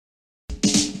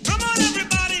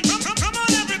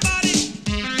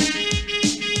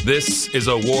This is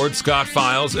a Ward Scott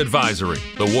Files advisory.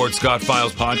 The Ward Scott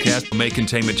Files podcast may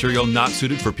contain material not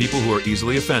suited for people who are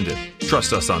easily offended.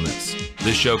 Trust us on this.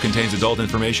 This show contains adult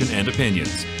information and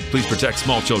opinions. Please protect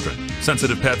small children,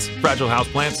 sensitive pets, fragile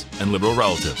houseplants, and liberal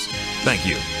relatives. Thank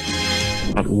you.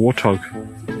 Warthog.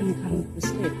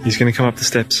 He's going to come up the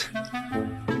steps.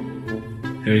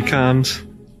 Here he comes.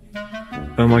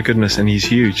 Oh my goodness, and he's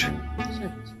huge.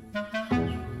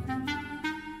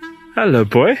 Hello,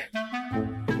 boy.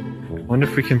 Wonder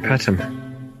if we can pet him.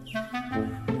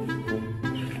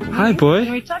 Hi, boy.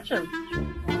 Can we touch him?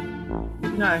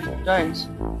 No, don't.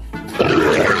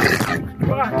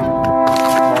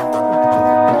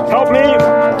 Help me!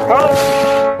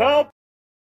 Help!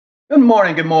 Good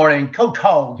morning. Coach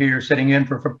Hogg here, sitting in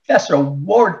for Professor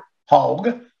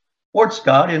Warthog, Ward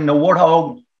Scott, in the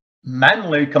Warthog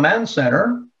Manly Command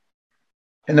Center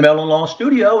in the Melon Law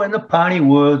Studio in the piney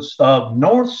woods of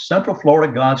North Central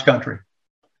Florida, God's country.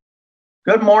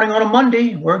 Good morning on a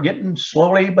Monday. We're getting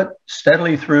slowly but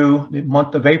steadily through the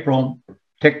month of April.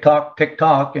 Tick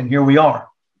tock, and here we are.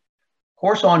 Of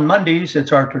course, on Mondays,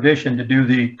 it's our tradition to do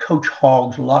the Coach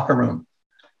Hogg's Locker Room.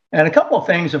 And a couple of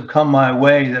things have come my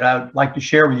way that I'd like to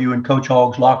share with you in Coach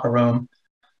Hogg's Locker Room.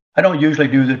 I don't usually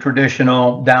do the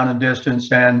traditional down and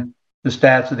distance and the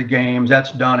stats of the games.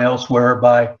 That's done elsewhere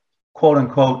by quote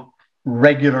unquote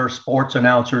regular sports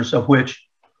announcers, of which,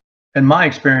 in my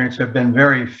experience, have been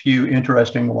very few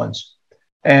interesting ones.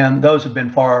 And those have been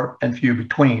far and few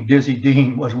between. Dizzy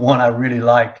Dean was one I really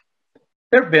liked.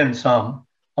 There have been some.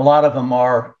 A lot of them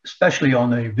are, especially on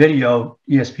the video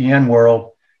ESPN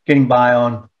world, getting by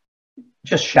on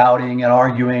just shouting and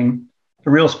arguing. The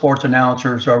real sports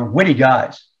announcers are witty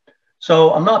guys.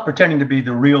 So I'm not pretending to be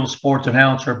the real sports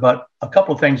announcer, but a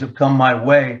couple of things have come my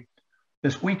way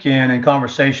this weekend in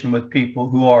conversation with people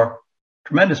who are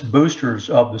tremendous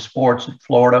boosters of the sports in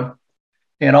Florida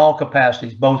in all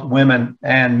capacities, both women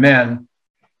and men.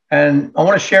 And I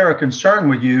want to share a concern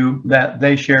with you that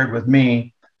they shared with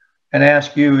me and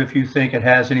ask you if you think it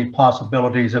has any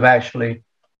possibilities of actually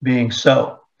being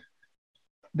so.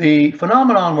 The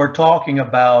phenomenon we're talking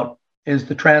about is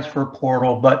the transfer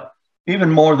portal, but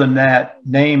even more than that,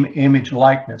 name, image,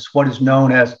 likeness, what is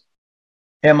known as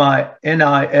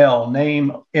NIL,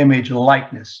 name, image,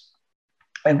 likeness.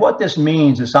 And what this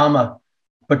means is I'm a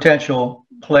potential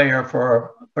player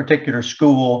for a particular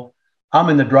school. I'm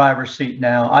in the driver's seat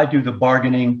now. I do the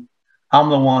bargaining. I'm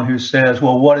the one who says,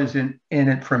 well, what is in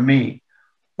it for me?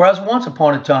 Whereas once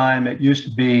upon a time, it used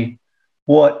to be,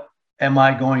 what am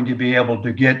I going to be able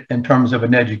to get in terms of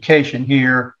an education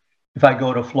here if I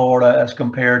go to Florida as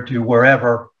compared to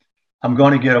wherever? I'm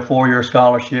going to get a 4-year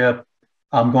scholarship.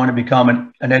 I'm going to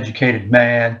become an educated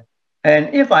man.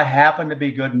 And if I happen to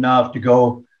be good enough to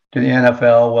go to the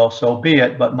NFL, well, so be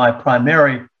it. But my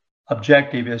primary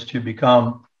objective is to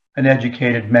become an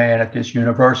educated man at this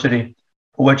university,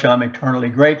 for which I'm eternally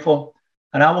grateful.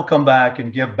 And I will come back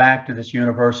and give back to this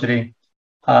university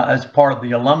as part of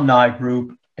the alumni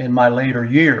group in my later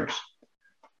years.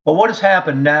 But what has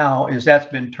happened now is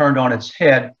that's been turned on its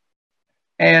head.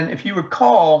 And if you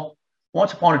recall,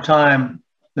 once upon a time,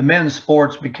 the men's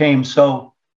sports became so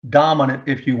dominant,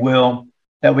 if you will,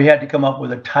 that we had to come up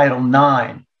with a Title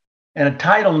IX. And a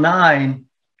Title IX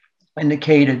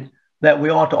indicated that we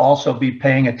ought to also be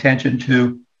paying attention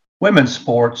to women's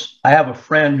sports. I have a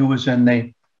friend who was in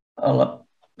the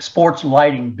sports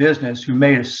lighting business who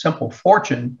made a simple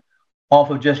fortune off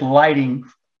of just lighting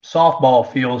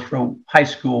softball fields for high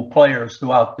school players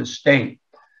throughout the state.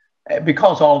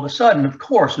 Because all of a sudden, of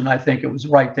course, and I think it was the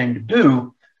right thing to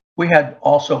do, we had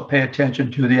also pay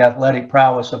attention to the athletic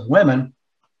prowess of women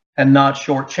and not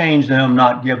shortchange them,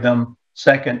 not give them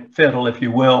second fiddle, if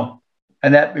you will.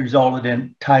 And that resulted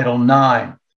in Title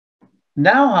IX.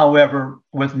 Now, however,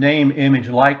 with name, image,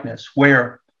 likeness,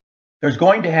 where there's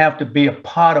going to have to be a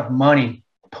pot of money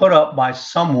put up by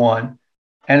someone,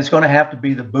 and it's going to have to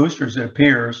be the boosters, it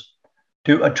appears,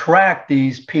 to attract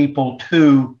these people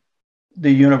to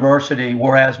the university,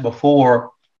 whereas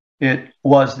before it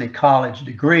was the college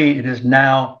degree, it is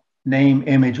now name,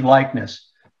 image, likeness.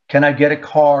 Can I get a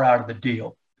car out of the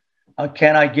deal?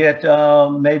 Can I get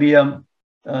maybe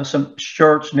some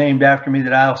shirts named after me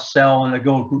that I'll sell and they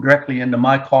go directly into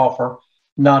my coffer,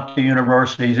 not the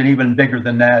universities, and even bigger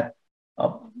than that,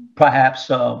 perhaps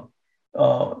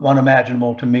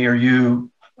unimaginable to me or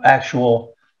you,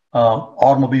 actual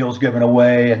automobiles given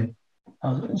away and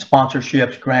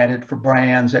sponsorships granted for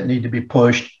brands that need to be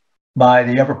pushed by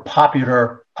the ever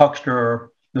popular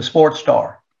huckster, the Sports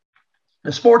Star.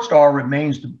 The Sports Star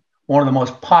remains one of the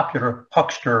most popular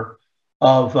huckster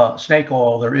of snake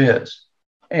oil there is.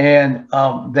 And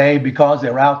they, because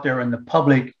they're out there in the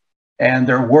public and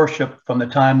they're worshiped from the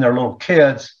time they're little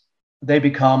kids, they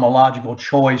become a logical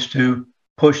choice to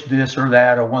push this or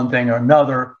that or one thing or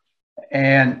another.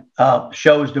 And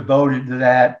shows devoted to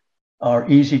that are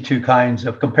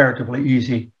comparatively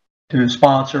easy to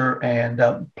sponsor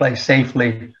and play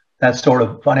safely, that sort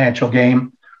of financial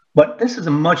game. But this is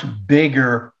a much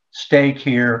bigger stake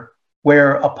here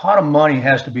where a pot of money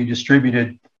has to be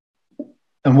distributed.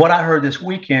 And what I heard this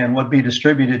weekend would be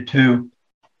distributed to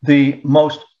the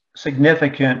most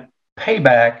significant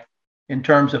payback in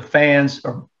terms of fans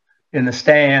or in the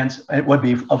stands. It would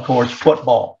be, of course,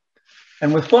 football.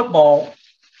 And with football,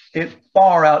 it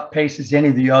far outpaces any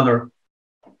of the other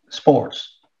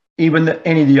sports, even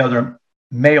any of the other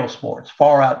male sports,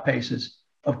 far outpaces,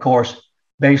 of course,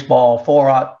 baseball,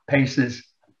 far outpaces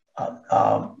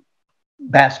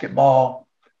basketball.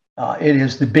 It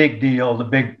is the big deal, the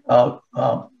big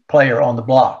player on the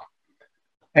block.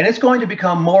 And it's going to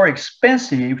become more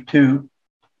expensive to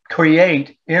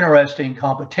create interesting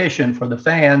competition for the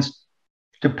fans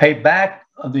to pay back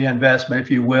the investment,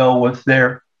 if you will, with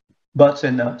their butts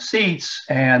in the seats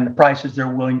and the prices they're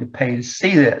willing to pay to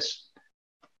see this.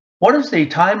 What is the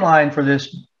timeline for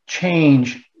this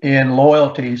change in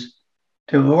loyalties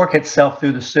to work itself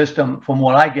through the system? From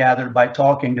what I gathered by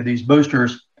talking to these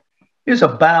boosters, is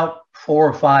about 4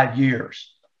 or 5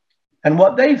 years. And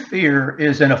what they fear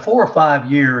is in 4 or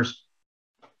 5 years,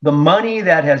 the money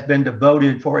that has been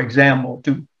devoted, for example,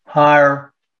 to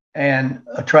hire and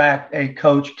attract a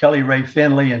coach, Kelly Rae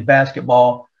Finley, in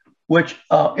basketball, which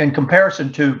in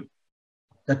comparison to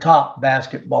the top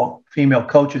basketball female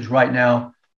coaches right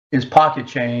now is pocket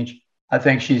change. I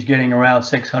think she's getting around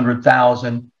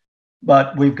 $600,000,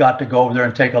 but we've got to go over there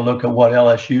and take a look at what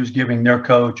LSU is giving their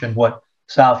coach and what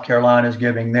South Carolina is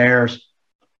giving theirs.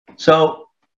 So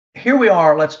here we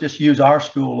are. Let's just use our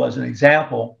school as an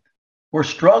example. We're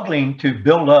struggling to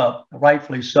build up,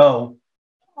 rightfully so,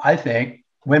 I think,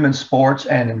 women's sports,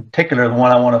 and in particular, the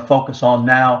one I want to focus on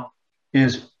now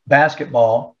is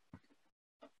basketball.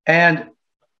 And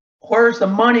where's the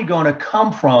money going to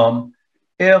come from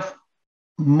if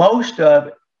most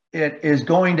of it is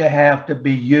going to have to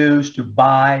be used to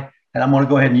buy, and I'm going to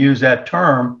go ahead and use that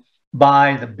term,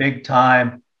 buy the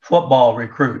big-time football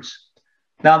recruits?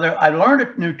 Now, I learned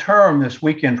a new term this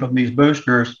weekend from these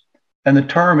boosters, and the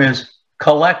term is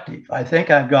collective. I think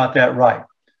I've got that right.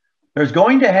 There's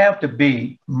going to have to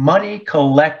be money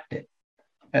collected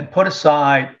and put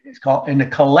aside, it's called in the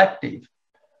collective,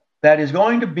 that is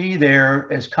going to be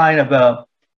there as kind of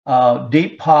a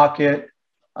deep pocket,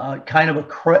 kind of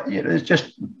it's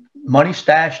just money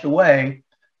stashed away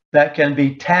that can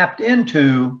be tapped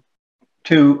into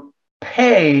to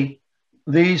pay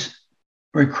these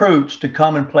recruits to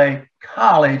come and play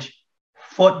college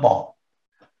football.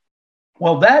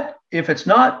 Well, that if there's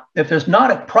not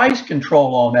a price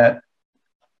control on that,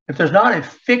 if there's not a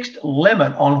fixed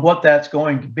limit on what that's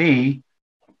going to be,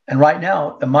 and right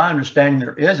now, in my understanding,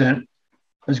 there isn't,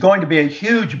 there's going to be a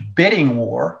huge bidding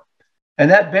war. And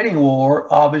that bidding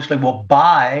war obviously will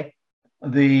buy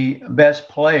the best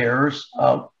players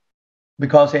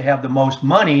because they have the most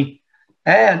money.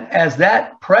 And as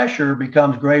that pressure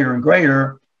becomes greater and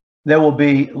greater, there will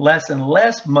be less and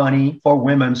less money for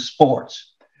women's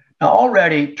sports. Now,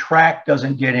 already track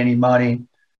doesn't get any money.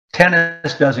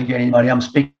 Tennis doesn't get any money. I'm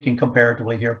speaking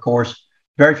comparatively here, of course.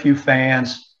 Very few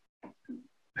fans.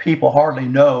 People hardly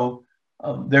know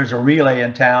there's a relay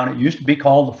in town. It used to be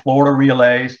called the Florida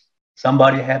Relays.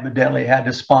 Somebody evidently had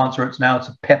to sponsor it. Now it's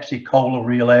a Pepsi Cola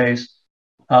Relays.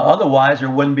 Otherwise,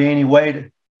 there wouldn't be any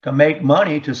way to make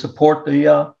money to support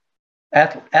the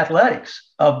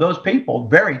athletics of those people.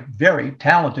 Very, very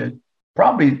talented.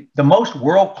 Probably the most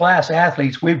world-class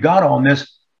athletes we've got on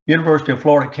this University of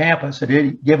Florida campus at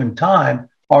any given time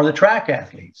are the track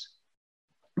athletes.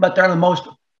 But they're the most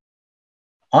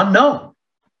unknown.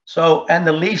 So, and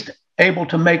the least able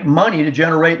to make money to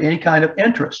generate any kind of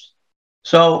interest.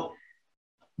 So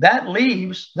that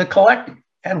leaves the collective.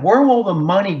 And where will the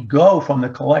money go from the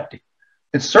collective?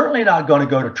 It's certainly not going to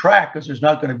go to track because there's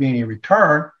not going to be any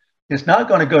return. It's not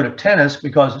going to go to tennis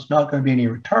because it's not going to be any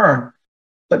return.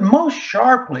 But most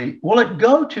sharply, will it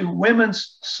go to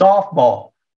women's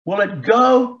softball? Will it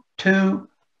go to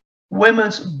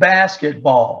women's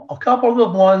basketball? A couple of the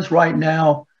ones right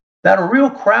now that are real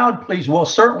crowd pleasers. Well,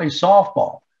 certainly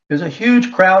softball is a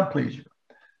huge crowd pleaser.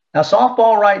 Now,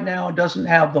 softball right now doesn't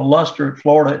have the luster at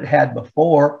Florida it had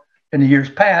before in the years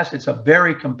past. It's a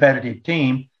very competitive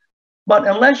team. But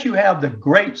unless you have the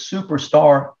great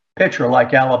superstar pitcher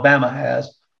like Alabama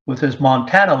has with his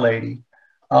Montana lady,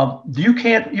 you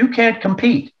can't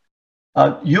compete.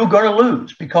 You're going to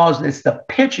lose because it's the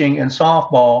pitching in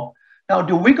softball. Now,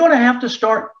 do we going to have to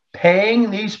start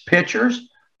paying these pitchers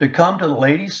to come to the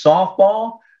ladies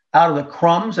softball out of the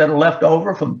crumbs that are left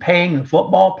over from paying the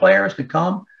football players to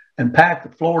come and pack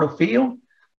the Florida field?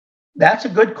 That's a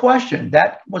good question.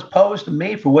 That was posed to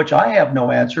me, for which I have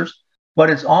no answers, but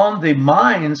it's on the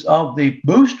minds of the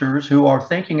boosters who are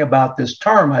thinking about this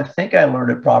term. I think I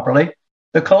learned it properly,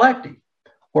 the collective,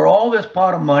 where all this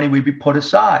pot of money would be put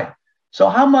aside. So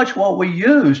how much will we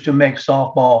use to make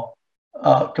softball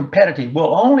competitive?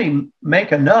 We'll only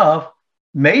make enough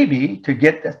maybe to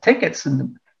get the tickets and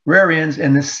the rear ends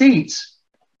and the seats.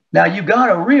 Now, you've got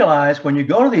to realize when you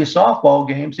go to these softball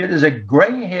games, it is a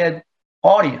gray head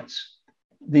audience.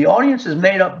 The audience is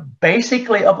made up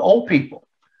basically of old people,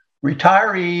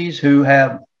 retirees who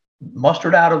have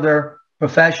mustered out of their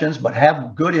professions but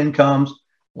have good incomes,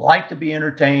 like to be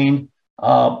entertained.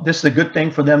 This is a good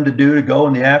thing for them to do, to go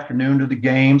in the afternoon to the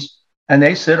games. And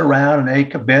they sit around and they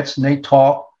kibitz and they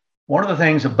talk. One of the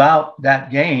things about that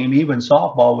game, even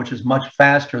softball, which is much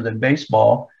faster than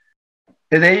baseball,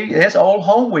 it's old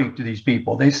home week to these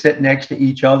people. They sit next to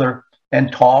each other and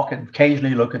talk and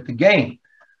occasionally look at the game.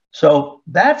 So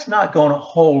that's not going to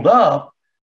hold up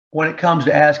when it comes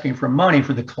to asking for money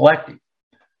for the collective.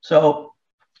 So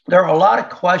there are a lot of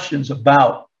questions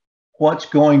about what's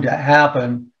going to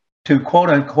happen to, quote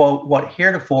unquote, what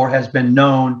heretofore has been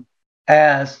known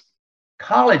as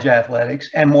college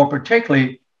athletics, and more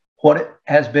particularly what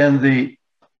has been the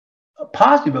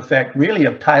positive effect really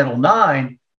of Title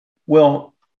IX.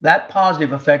 Will that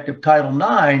positive effect of Title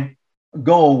IX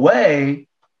go away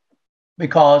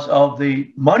because of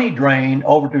the money drain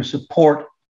over to support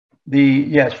the,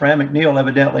 yes, Fran McNeil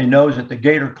evidently knows at the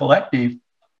Gator Collective,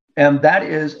 and that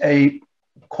is a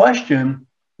question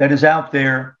that is out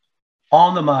there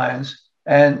on the minds,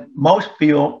 and most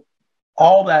feel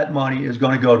all that money is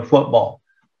going to go to football.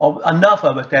 Enough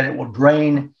of it that it will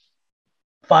drain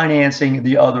financing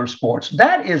the other sports.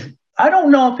 That is, I don't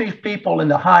know if these people in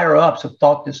the higher ups have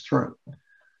thought this through.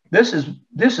 This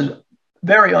is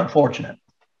very unfortunate.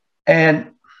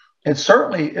 And it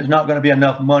certainly is not going to be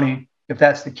enough money, if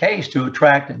that's the case, to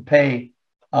attract and pay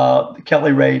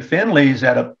Kelly Ray Finleys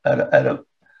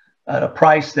at a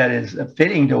price that is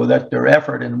fitting to their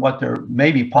effort and what they're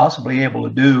maybe possibly able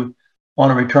to do on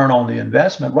a return on the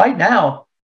investment. Right now,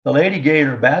 the Lady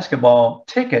Gator basketball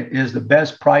ticket is the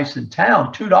best price in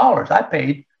town, $2. I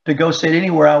paid to go sit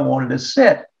anywhere I wanted to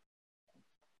sit,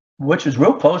 which is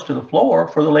real close to the floor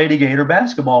for the Lady Gator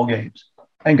basketball games,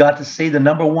 and got to see the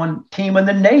 #1 team in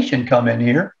the nation come in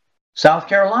here, South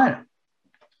Carolina.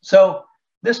 So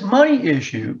this money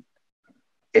issue,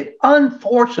 it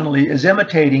unfortunately is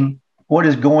imitating what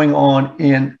is going on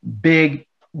in big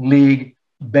league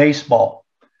baseball.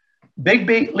 Big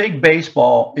League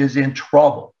Baseball is in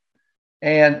trouble.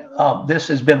 And this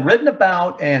has been written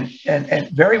about and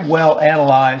very well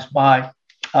analyzed by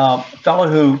a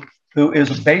fellow who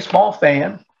is a baseball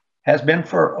fan, has been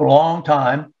for a long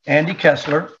time, Andy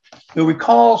Kessler, who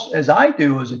recalls, as I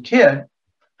do as a kid,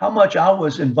 how much I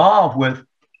was involved with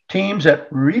teams that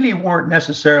really weren't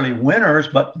necessarily winners,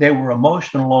 but they were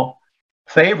emotional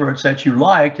favorites that you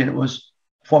liked. And it was,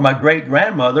 for my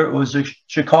great-grandmother, it was the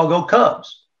Chicago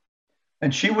Cubs.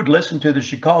 And she would listen to the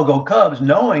Chicago Cubs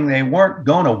knowing they weren't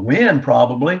going to win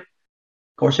probably. Of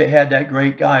course, they had that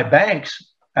great guy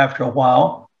Banks after a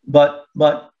while, but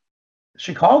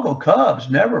Chicago Cubs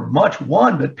never much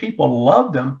won, but people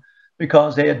loved them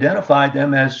because they identified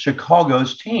them as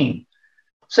Chicago's team.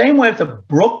 Same way with the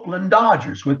Brooklyn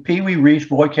Dodgers, with Pee Wee Reese,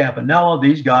 Roy Campanella,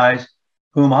 these guys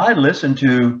whom I listened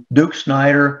to, Duke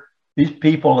Snyder, these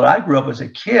people that I grew up as a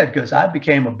kid, because I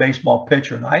became a baseball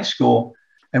pitcher in high school.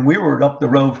 And we were up the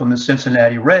road from the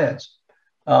Cincinnati Reds,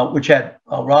 which had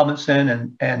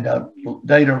Robinson and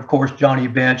later, of course, Johnny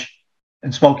Bench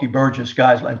and Smokey Burgess,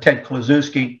 guys like Ted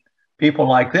Kluszewski, people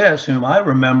like this, whom I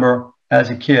remember as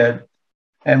a kid.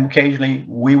 And occasionally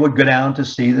we would go down to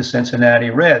see the Cincinnati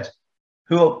Reds,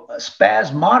 who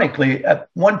spasmodically at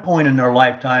one point in their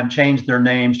lifetime changed their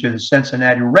names to the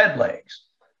Cincinnati Redlegs,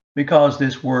 because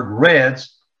this word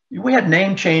Reds, we had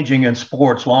name changing in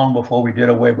sports long before we did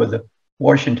away with the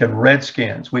Washington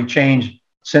Redskins. We changed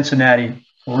Cincinnati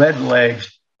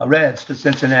Reds to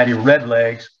Cincinnati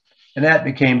Redlegs, and that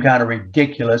became kind of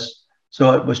ridiculous.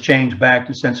 So it was changed back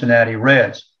to Cincinnati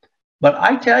Reds. But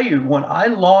I tell you, when I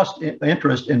lost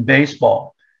interest in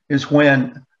baseball is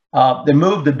when they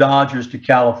moved the Dodgers to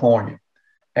California.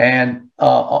 And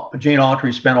Gene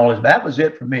Autry spent all his, that was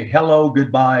it for me. Hello,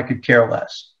 goodbye, I could care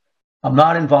less. I'm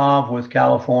not involved with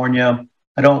California.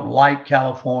 I don't like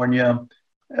California.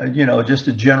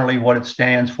 Just generally what it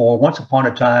stands for. Once upon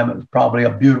a time, it was probably a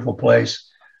beautiful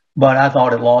place. but I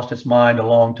thought it lost its mind a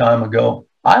long time ago.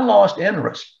 I lost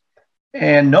interest,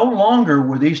 and no longer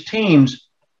were these teams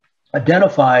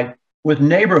identified with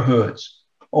neighborhoods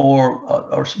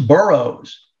or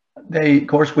boroughs. Of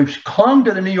course, we've clung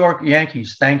to the New York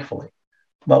Yankees, thankfully,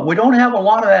 but we don't have a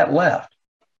lot of that left.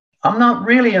 I'm not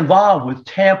really involved with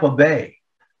Tampa Bay.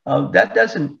 That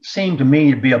doesn't seem to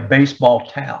me to be a baseball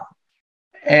town.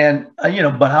 And,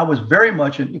 but I was very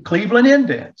much in Cleveland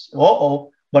Indians.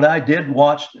 But I did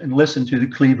watch and listen to the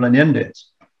Cleveland Indians.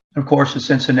 Of course, the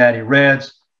Cincinnati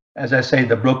Reds, as I say,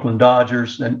 the Brooklyn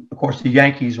Dodgers, and of course, the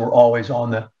Yankees were always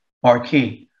on the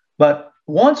marquee. But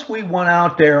once we went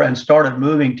out there and started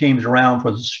moving teams around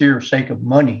for the sheer sake of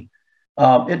money,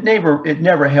 it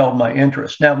never held my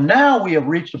interest. Now we have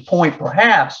reached a point,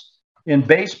 perhaps, in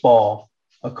baseball,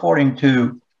 according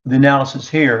to the analysis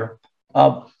here,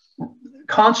 of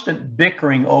constant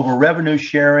bickering over revenue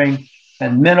sharing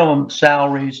and minimum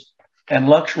salaries and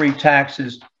luxury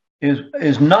taxes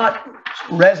is not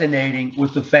resonating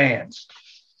with the fans.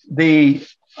 The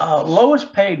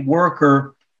lowest paid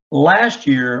worker last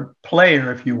year,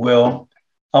 player, if you will,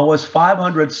 was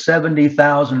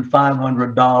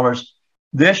 $570,500.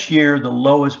 This year, the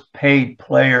lowest paid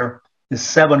player is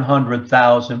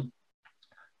 $700,000.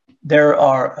 There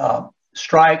are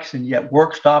strikes and yet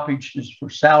work stoppages for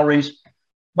salaries.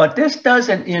 But this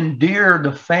doesn't endear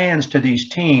the fans to these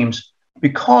teams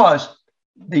because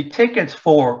the tickets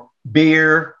for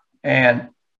beer and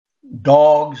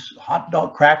dogs, hot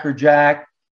dog, Cracker Jack,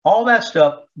 all that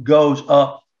stuff goes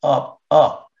up, up,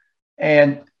 up.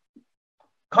 And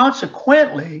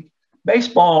consequently,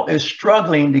 baseball is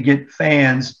struggling to get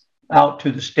fans out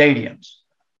to the stadiums.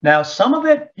 Now, some of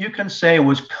it you can say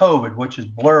was COVID, which has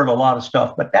blurred a lot of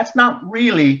stuff, but that's not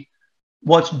really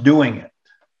what's doing it.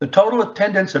 The total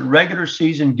attendance at regular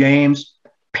season games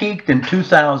peaked in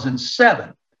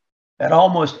 2007 at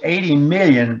almost 80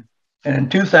 million, and in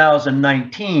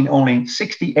 2019, only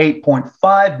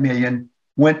 68.5 million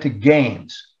went to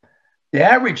games. The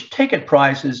average ticket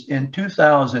prices in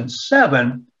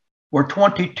 2007 were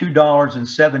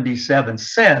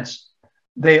 $22.77.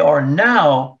 They are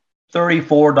now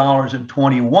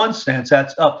 $34.21.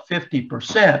 That's up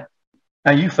 50%.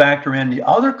 Now you factor in the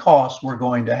other costs we're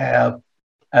going to have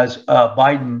as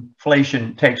Biden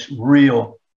inflation takes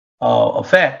real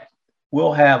effect.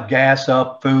 We'll have gas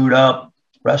up, food up,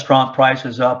 restaurant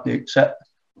prices up, et cetera,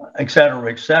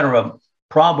 et cetera.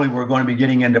 Probably we're going to be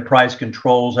getting into price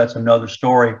controls. That's another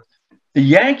story. The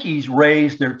Yankees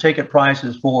raised their ticket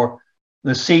prices for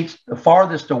the seats the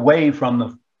farthest away from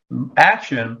the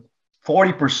action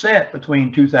 40%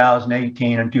 between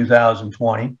 2018 and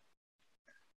 2020.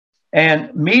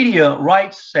 And media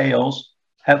rights sales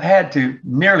have had to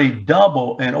nearly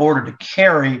double in order to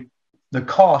carry the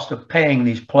cost of paying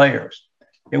these players.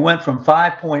 It went from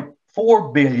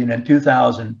 $5.4 billion in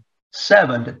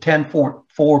 2007 to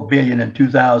 $10.4 billion in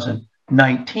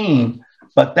 2019,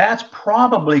 but that's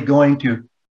probably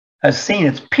has seen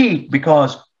its peak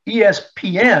because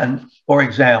ESPN, for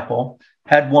example,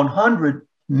 had 100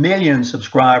 million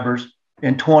subscribers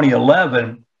in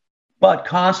 2011, but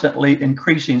constantly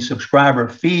increasing subscriber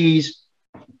fees,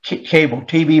 cable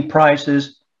TV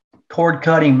prices, cord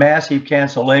cutting, massive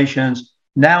cancellations.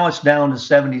 Now it's down to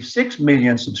 76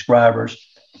 million subscribers,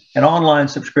 and online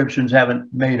subscriptions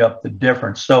haven't made up the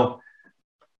difference. So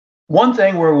one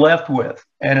thing we're left with,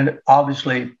 and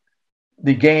obviously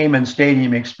the game and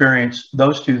stadium experience,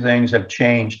 those two things have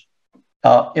changed.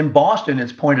 In Boston,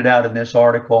 it's pointed out in this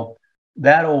article,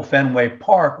 that old Fenway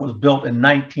Park was built in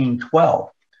 1912.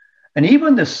 And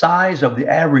even the size of the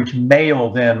average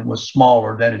male then was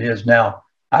smaller than it is now.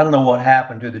 I don't know what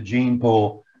happened to the gene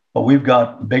pool, but we've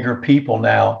got bigger people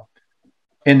now.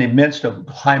 In the midst of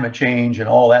climate change and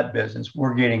all that business,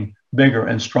 we're getting bigger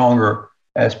and stronger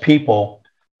as people.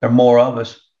 There are more of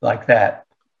us like that.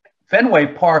 Fenway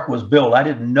Park was built, I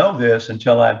didn't know this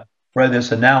until I read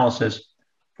this analysis,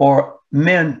 for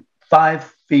men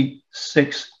 5 feet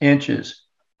 6 inches.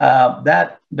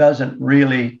 That doesn't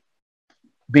really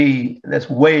that's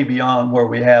way beyond where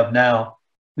we have now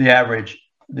the average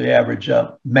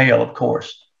male, of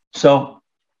course. So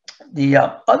the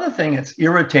other thing that's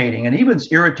irritating, and even it's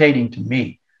irritating to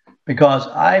me, because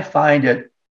I find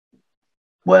it,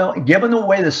 well, given the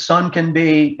way the sun can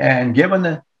be and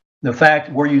given the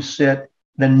fact where you sit,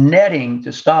 the netting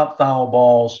to stop foul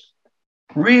balls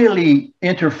really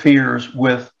interferes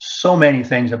with so many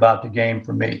things about the game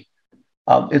for me.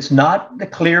 It's not the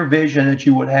clear vision that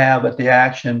you would have at the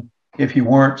action if you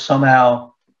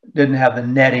didn't have the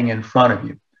netting in front of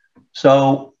you.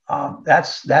 So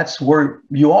that's where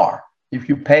you are. If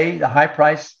you pay the high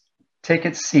price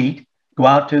ticket seat go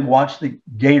out to watch the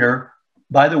Gator.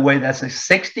 By the way, that's a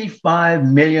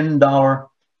 $65 million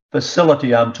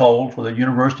facility, I'm told, for the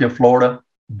University of Florida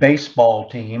baseball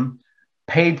team,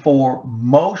 paid for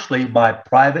mostly by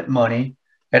private money.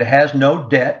 It has no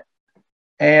debt,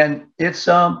 and it's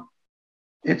a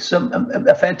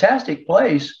fantastic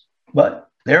place. But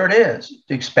there it is. It's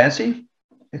expensive.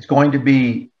 It's going to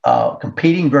be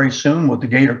competing very soon with the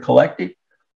Gator Collective.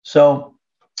 So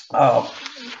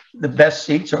the best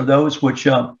seats are those which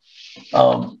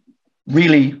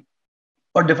really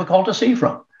are difficult to see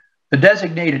from. The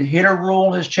designated hitter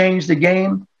rule has changed the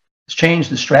game. It's changed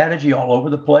the strategy all over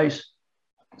the place.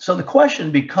 So the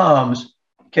question becomes,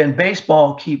 can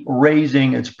baseball keep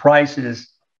raising its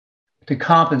prices to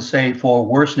compensate for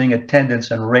worsening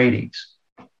attendance and ratings?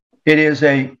 It is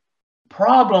a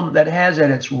problem that has at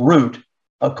its root,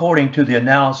 according to the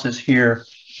analysis here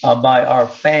by our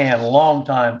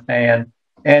longtime fan,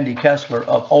 Andy Kessler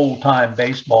of Old Time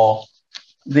Baseball.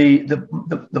 The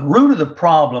root of the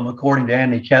problem, according to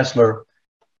Andy Kessler,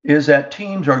 is that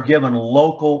teams are given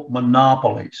local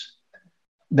monopolies.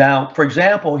 Now, for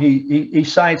example, he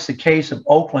cites the case of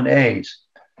Oakland A's.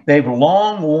 They've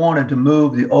long wanted to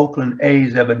move the Oakland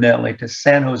A's, evidently, to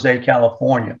San Jose,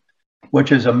 California,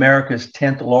 which is America's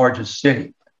 10th largest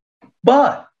city.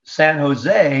 But San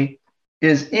Jose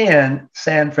is in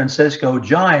San Francisco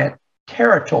Giant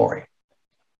territory.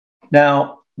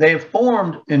 Now, they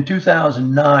formed in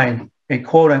 2009 a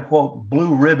quote-unquote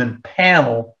blue ribbon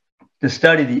panel to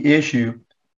study the issue,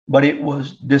 but it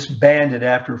was disbanded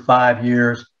after 5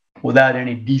 years without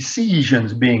any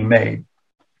decisions being made.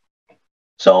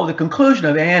 So the conclusion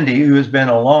of Andy, who has been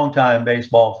a longtime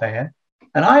baseball fan,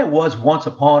 and I was once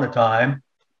upon a time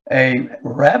a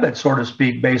rabid, so to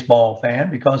speak, baseball fan,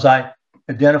 because I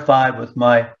identified with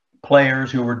my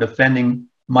players who were defending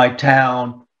my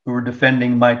town, who were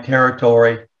defending my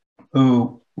territory,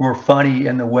 who were funny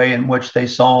in the way in which they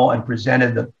saw and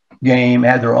presented the game,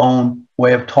 had their own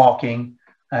way of talking,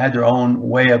 had their own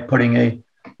way of putting a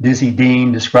Dizzy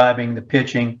Dean describing the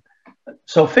pitching.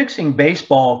 So fixing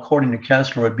baseball, according to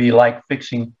Kessler, would be like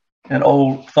fixing an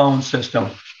old phone system.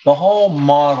 The whole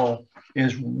model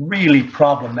is really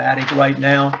problematic right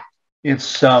now.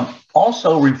 It's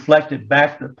also reflected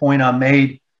back to the point I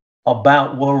made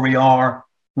about where we are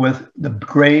with the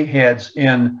gray heads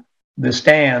in the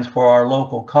stands for our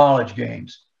local college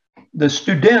games. The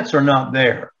students are not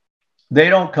there. They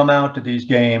don't come out to these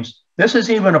games. This is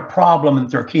even a problem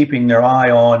that they're keeping their eye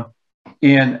on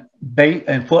in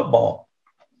football.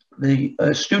 The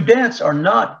students are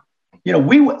not,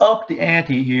 we upped the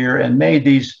ante here and made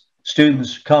these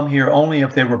students come here only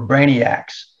if they were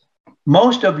brainiacs.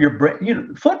 Most of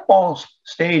your, football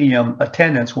stadium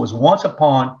attendance was once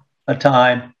upon a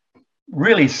time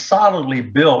really solidly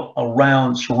built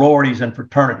around sororities and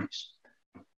fraternities.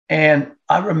 And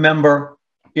I remember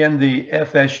in the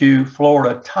FSU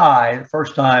Florida tie, the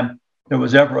first time there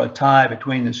was ever a tie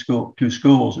between the two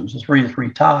schools, it was a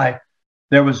 3-3 tie.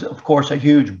 There was, of course, a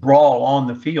huge brawl on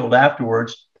the field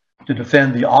afterwards to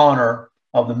defend the honor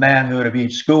of the manhood of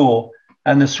each school.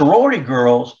 And the sorority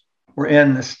girls were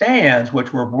in the stands,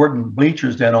 which were wooden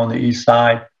bleachers then on the east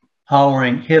side,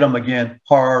 hollering, "Hit them again,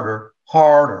 harder,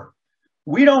 harder."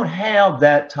 We don't have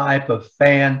that type of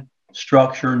fan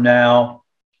structure now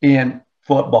in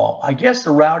football. I guess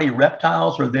the rowdy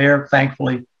reptiles are there,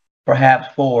 thankfully,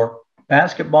 perhaps for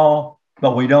basketball,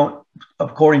 but we don't,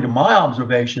 according to my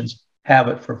observations, have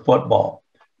it for football.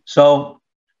 So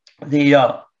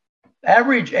the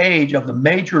average age of the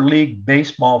Major League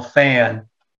Baseball fan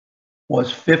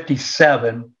was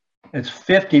 57. It's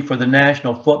 50 for the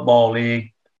National Football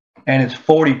League, and it's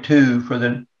 42 for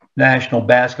the National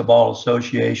Basketball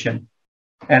Association.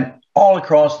 And all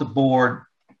across the board,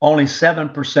 only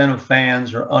 7% of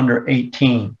fans are under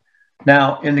 18.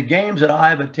 Now, in the games that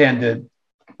I've attended,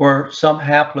 where some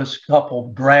hapless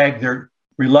couple dragged their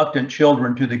reluctant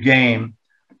children to the game,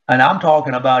 and I'm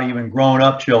talking about even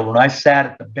grown-up children. I sat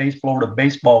at the Florida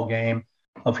baseball game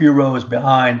a few rows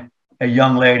behind a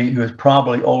young lady who is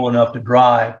probably old enough to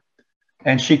drive,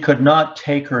 and she could not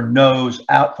take her nose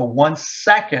out for 1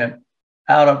 second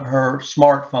out of her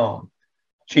smartphone.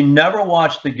 She never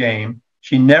watched the game.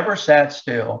 She never sat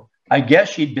still. I guess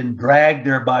she'd been dragged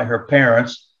there by her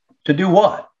parents to do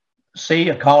what? See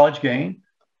a college game?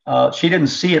 She didn't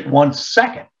see it 1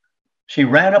 second. She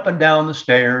ran up and down the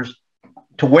stairs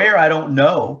to where, I don't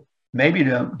know, maybe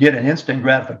to get an instant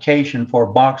gratification for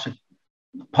a box of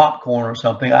popcorn or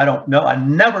something. I don't know. I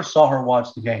never saw her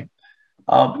watch the game.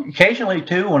 Occasionally,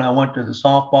 too, when I went to the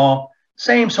softball,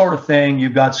 same sort of thing.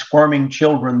 You've got squirming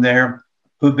children there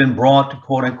who've been brought to,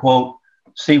 quote unquote,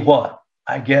 see what?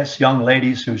 I guess, young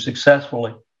ladies who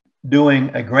successfully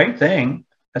doing a great thing.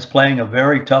 That's playing a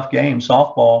very tough game.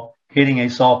 Softball, hitting a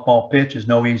softball pitch is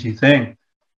no easy thing.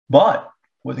 But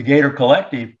with the Gator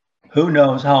Collective, who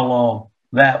knows how long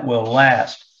that will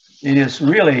last. It is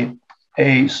really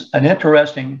an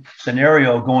interesting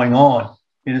scenario going on.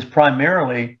 It is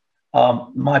primarily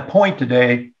my point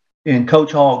today in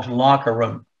Coach Hogg's locker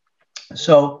room.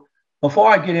 So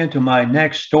before I get into my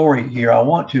next story here, I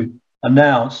want to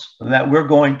announce that we're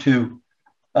going to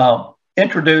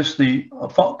introduce the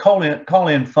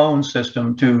call-in phone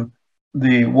system to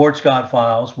the Ward Scott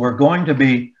Files. We're going to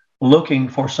be looking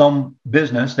for some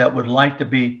business that would like to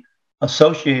be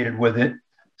associated with it,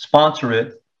 sponsor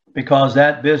it, because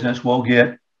that business will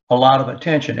get a lot of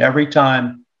attention. Every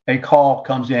time a call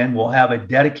comes in, we'll have a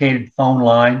dedicated phone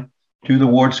line to the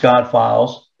Ward Scott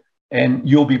Files, and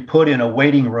you'll be put in a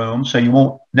waiting room so you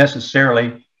won't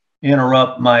necessarily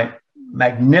interrupt my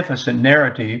magnificent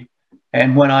narrative.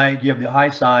 And when I give the high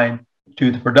sign to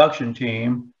the production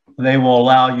team, they will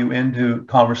allow you into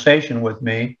conversation with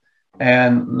me,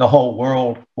 and the whole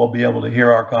world will be able to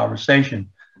hear our conversation.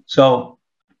 So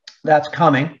that's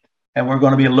coming, and we're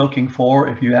going to be looking for,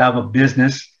 if you have a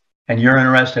business and you're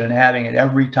interested in having it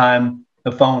every time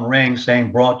the phone rings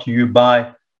saying brought to you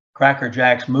by Cracker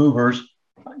Jack's Movers,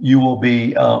 you will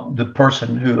be the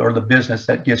person who, or the business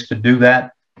that gets to do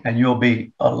that, and you'll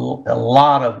be a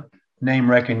lot of name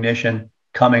recognition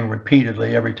coming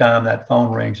repeatedly every time that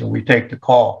phone rings and we take the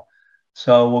call.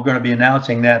 So we're going to be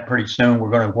announcing that pretty soon. We're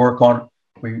going to work on it.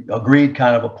 We agreed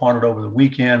kind of upon it over the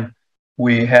weekend.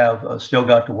 We have still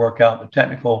got to work out the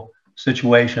technical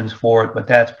situations for it, but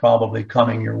that's probably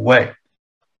coming your way.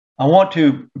 I want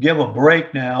to give a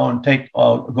break now and go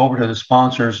over to the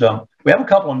sponsors. We have a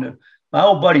couple of new, my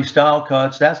old buddy Style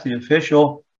Cuts. That's the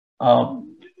official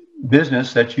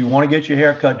business that you want to get your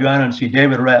hair cut down and see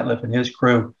David Ratliff and his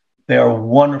crew. They are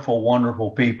wonderful,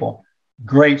 wonderful people,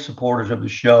 great supporters of the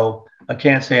show. I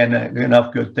can't say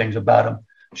enough good things about them.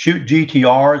 Shoot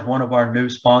GTR is one of our new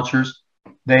sponsors.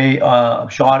 They go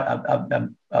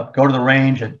to the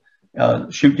range at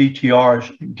Shoot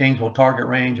GTR, Gainesville Target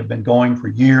Range, have been going for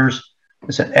years.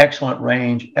 It's an excellent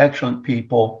range, excellent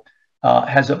people,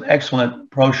 has an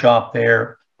excellent pro shop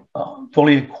there,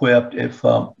 fully equipped if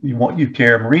you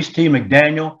care. Maurice T.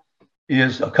 McDaniel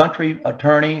is a country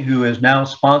attorney who is now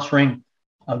sponsoring,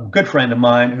 a good friend of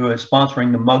mine who is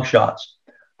sponsoring the mugshots.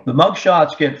 The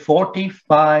mugshots get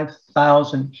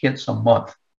 45,000 hits a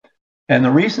month. And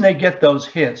the reason they get those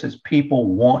hits is people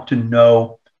want to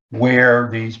know where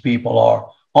these people are.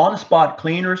 On the spot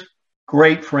cleaners,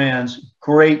 great friends,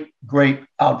 great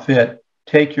outfit.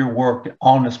 Take your work to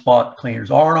on the spot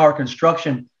cleaners. R&R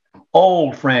Construction,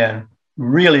 old friend,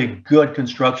 really good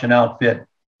construction outfit.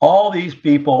 All these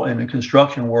people in the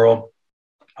construction world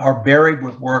are buried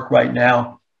with work right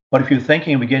now. But if you're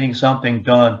thinking of getting something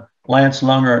done, Lance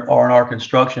Lunger at R&R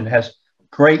Construction has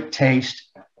great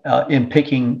taste in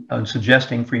picking and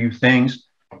suggesting for you things.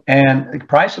 And the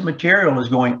price of material is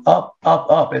going up,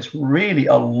 up, up. It's really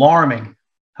alarming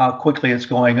how quickly it's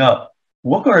going up.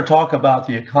 We're going to talk about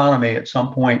the economy at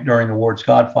some point during the Ward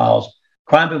Scott Files.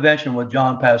 Crime Prevention with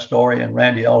John Pastore and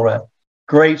Randy Elrath,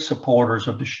 great supporters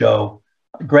of the show,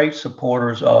 great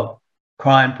supporters of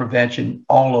crime prevention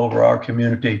all over our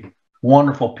community,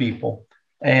 wonderful people.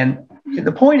 And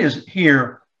the point is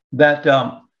here that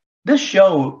this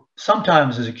show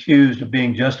sometimes is accused of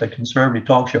being just a conservative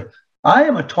talk show. I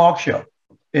am a talk show.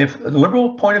 If the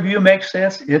liberal point of view makes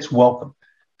sense, it's welcome.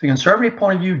 If the conservative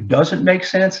point of view doesn't make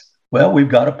sense, well, we've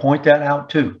got to point that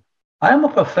out too. I'm a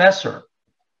professor.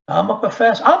 I'm a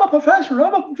professor.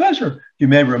 You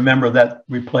may remember that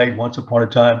we played once upon a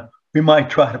time. We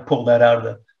might try to pull that out of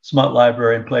the smut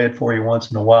library and play it for you once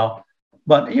in a while.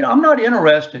 But, I'm not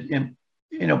interested in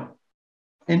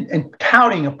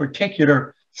touting a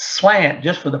particular slant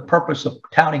just for the purpose of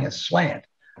touting a slant.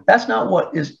 That's not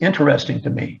what is interesting to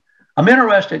me. I'm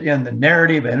interested in the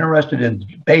narrative, I'm interested in the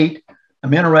debate.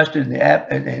 I'm interested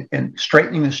in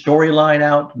straightening the storyline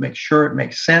out to make sure it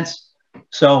makes sense.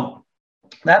 So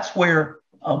that's where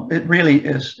it really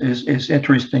is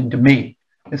interesting to me.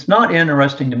 It's not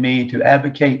interesting to me to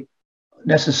advocate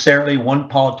necessarily one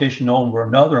politician over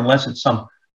another unless it's some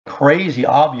crazy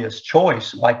obvious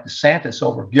choice like DeSantis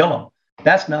over Gillum.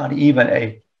 That's not even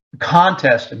a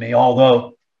contest to me,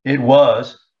 although it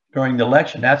was during the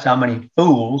election. That's how many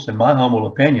fools, in my humble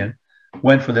opinion,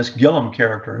 went for this Gillum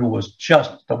character who was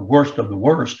just the worst of the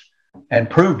worst and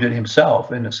proved it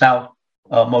himself in the South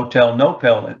Motel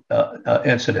No-Pel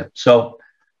incident. So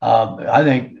I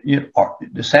think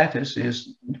DeSantis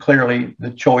is clearly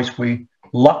the choice we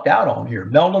lucked out on here.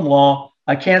 Meldon Law,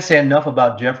 I can't say enough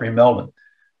about Jeffrey Meldon.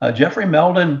 Jeffrey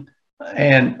Meldon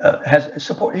has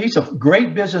support. He's a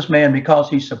great businessman because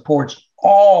he supports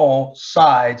all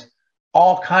sides,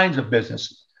 all kinds of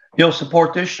businesses. He'll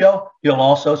support this show. He'll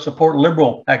also support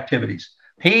liberal activities.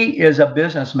 He is a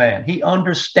businessman. He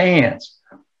understands,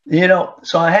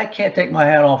 so I can't take my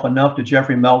hat off enough to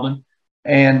Jeffrey Meldon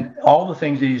and all the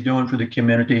things that he's doing for the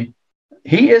community.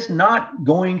 He is not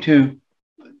going to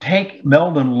take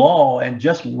Meldon law and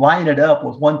just line it up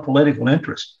with one political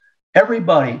interest.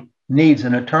 Everybody needs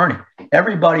an attorney.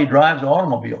 Everybody drives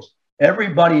automobiles.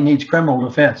 Everybody needs criminal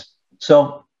defense.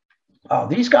 So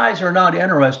these guys are not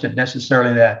interested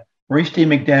necessarily in that. Maurice T.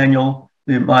 McDaniel,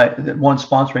 the one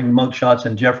sponsoring mugshots,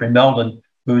 and Jeffrey Meldon,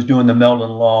 who's doing the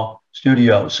Meldon Law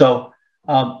Studio. So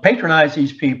patronize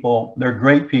these people. They're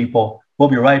great people. We'll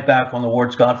be right back on the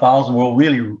Ward Scott Files, and we'll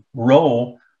really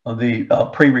roll the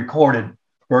pre-recorded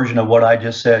version of what I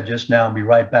just said just now, and be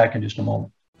right back in just a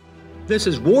moment. This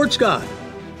is Ward Scott,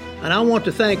 and I want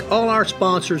to thank all our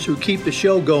sponsors who keep the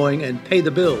show going and pay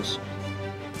the bills.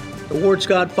 The Ward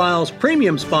Scott Files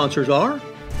premium sponsors are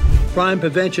Crime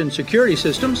Prevention Security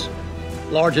Systems,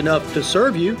 large enough to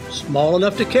serve you, small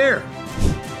enough to care.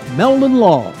 Meldon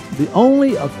Law, the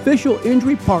only official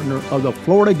injury partner of the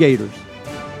Florida Gators.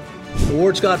 The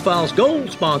Ward Scott Files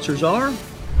gold sponsors are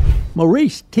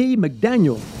Maurice T.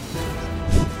 McDaniel,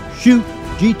 Shoot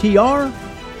GTR,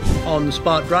 On the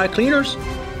Spot Dry Cleaners,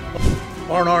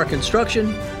 R&R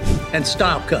Construction, and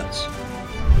Style Cuts.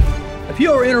 If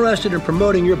you are interested in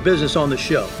promoting your business on the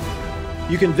show,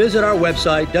 you can visit our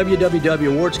website,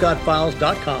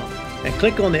 www.wardscottfiles.com, and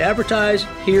click on the Advertise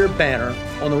Here banner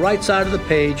on the right side of the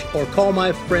page, or call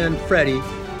my friend Freddie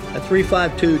at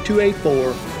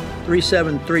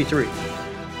 352-284-3733.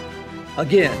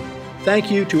 Again, thank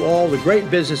you to all the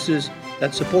great businesses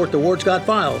that support the Ward Scott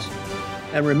Files.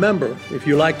 And remember, if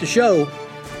you like the show,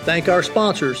 thank our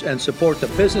sponsors and support the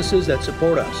businesses that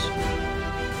support us.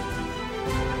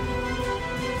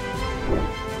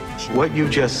 What you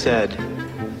just said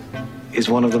is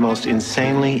one of the most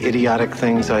insanely idiotic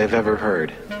things I have ever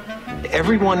heard.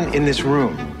 Everyone in this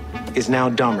room is now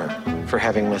dumber for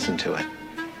having listened to it.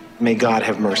 May God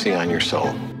have mercy on your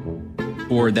soul.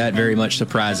 Or that very much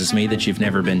surprises me that you've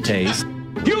never been tased.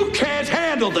 You can't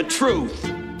handle the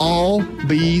truth. All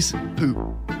bees poop.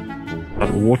 A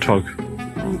warthog.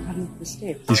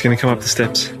 He's going to come up the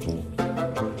steps.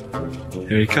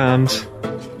 Here he comes.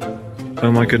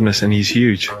 Oh my goodness, and he's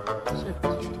huge.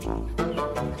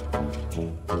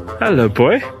 Hello,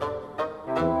 boy.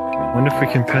 Wonder if we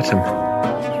can pet him.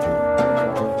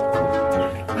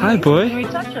 Hi, boy. Can we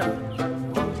touch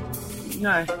him?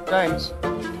 No, don't.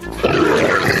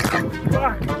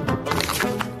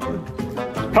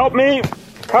 Help me!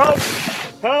 Help!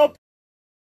 Help!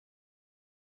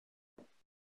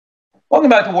 Welcome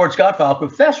back to Ward Scott Files.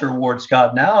 Professor Ward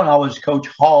Scott now, and I was Coach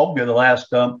Hogg the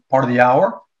last part of the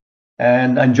hour,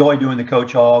 and I enjoyed doing the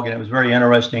Coach Hogg, and it was very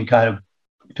interesting kind of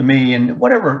to me. And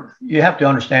whatever, you have to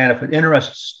understand, if it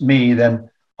interests me, then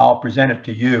I'll present it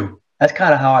to you. That's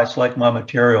kind of how I select my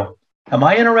material. Am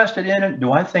I interested in it?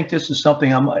 Do I think this is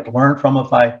something I might learn from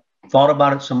if I thought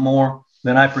about it some more?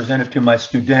 Then I present it to my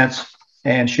students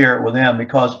and share it with them,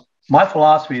 because my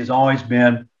philosophy has always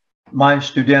been my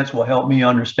students will help me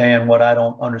understand what I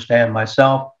don't understand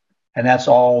myself, and that's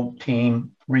all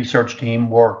team research team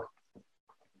work.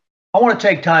 I want to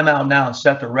take time out now and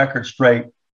set the record straight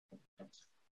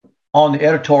on the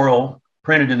editorial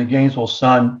printed in the Gainesville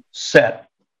Sun set.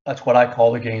 That's what I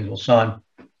call the Gainesville Sun.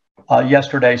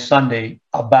 Yesterday, Sunday,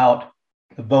 about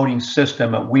the voting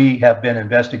system that we have been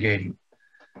investigating.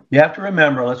 You have to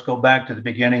remember, let's go back to the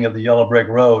beginning of the Yellow Brick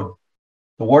Road.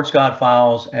 The Ward Scott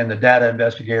Files and the data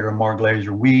investigator, Mark Glazer,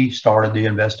 we started the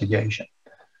investigation.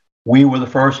 We were the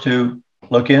first to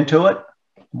look into it.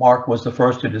 Mark was the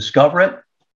first to discover it.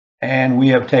 And we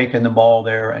have taken the ball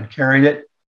there and carried it,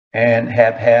 and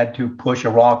have had to push a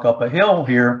rock up a hill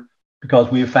here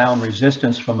because we have found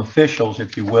resistance from officials,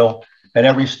 if you will, at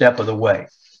every step of the way.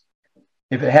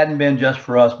 If it hadn't been just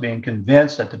for us being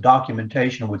convinced that the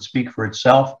documentation would speak for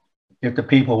itself, if the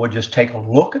people would just take a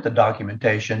look at the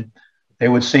documentation, they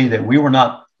would see that we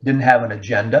didn't have an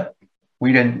agenda.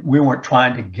 We weren't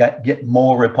trying to get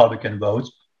more Republican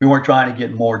votes. We weren't trying to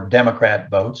get more Democrat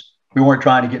votes. We weren't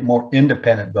trying to get more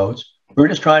independent votes. We were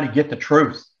just trying to get the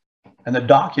truth, and the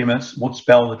documents would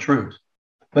spell the truth.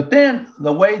 But then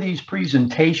the way these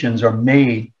presentations are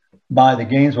made by the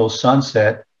Gainesville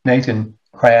Sunset, Nathan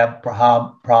Crabb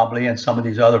probably, and some of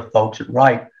these other folks at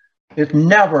Wright, it's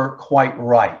never quite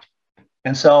right.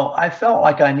 And so I felt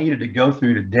like I needed to go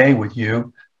through today with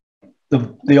you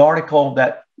the article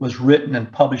that was written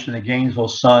and published in the Gainesville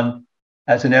Sun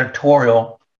as an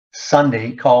editorial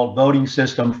Sunday called Voting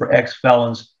System for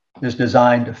Ex-Felons is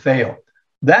Designed to Fail.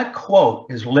 That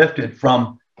quote is lifted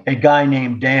from a guy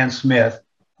named Dan Smith,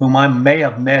 whom I may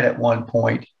have met at one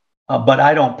point, but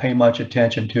I don't pay much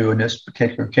attention to in this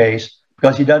particular case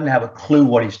because he doesn't have a clue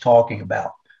what he's talking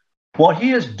about. What he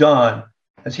has done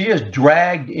is he has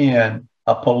dragged in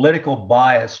a political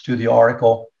bias to the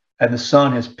article, and the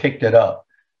Sun has picked it up.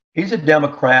 He's a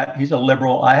Democrat. He's a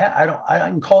liberal. I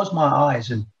can close my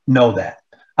eyes and know that.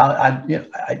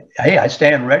 I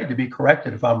stand ready to be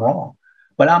corrected if I'm wrong,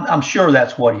 but I'm sure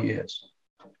that's what he is.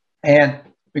 And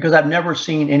because I've never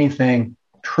seen anything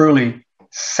truly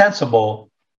sensible,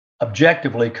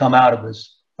 objectively come out of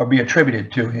this or be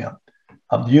attributed to him.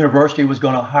 The university was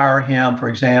going to hire him, for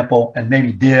example, and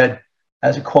maybe did,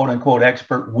 as a quote unquote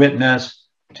expert witness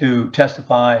to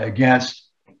testify against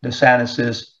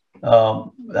DeSantis's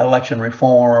election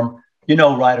reform. You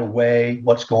know right away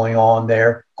what's going on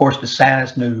there. Of course,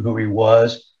 DeSantis knew who he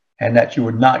was, and that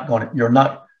you're not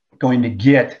going to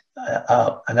get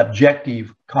an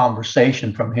objective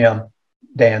conversation from him,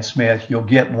 Dan Smith. You'll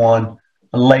get one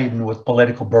laden with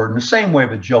political burden. The same way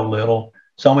with Joe Little,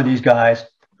 some of these guys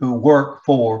who work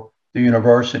for the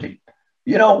university.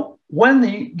 You know, when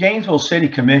the Gainesville City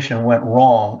Commission went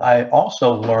wrong, I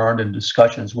also learned in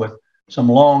discussions with some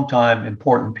longtime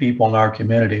important people in our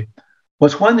community,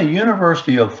 was when the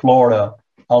University of Florida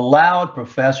allowed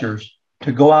professors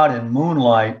to go out and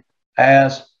moonlight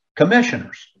as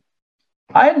commissioners.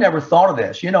 I had never thought of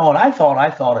this, and I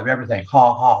thought of everything,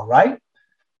 right?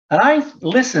 And I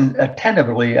listened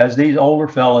attentively as these older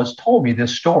fellas told me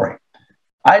this story.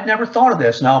 I had never thought of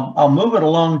this. Now, I'll move it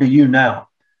along to you now.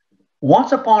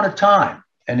 Once upon a time,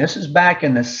 and this is back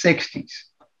in the 60s,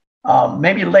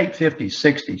 maybe late 50s,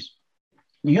 60s,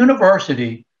 the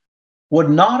university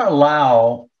would not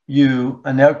allow you,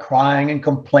 and they're crying and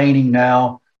complaining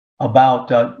now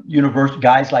about university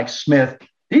guys like Smith.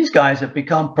 These guys have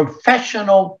become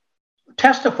professional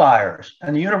testifiers,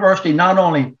 and the university not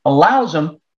only allows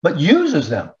them, but uses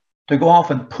them to go off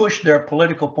and push their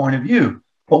political point of view.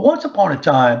 But once upon a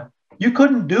time, you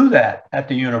couldn't do that at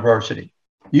the university.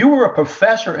 You were a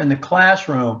professor in the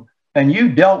classroom, and you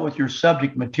dealt with your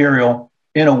subject material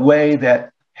in a way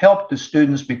that helped the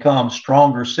students become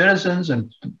stronger citizens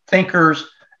and thinkers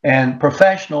and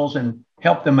professionals and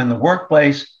help them in the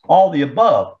workplace, all the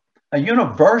above. A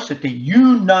university,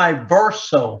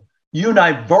 universal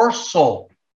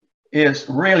is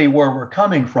really where we're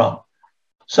coming from.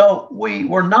 So we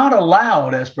were not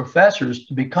allowed as professors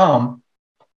to become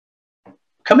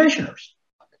commissioners.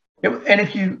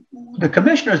 The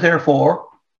commissioners, therefore,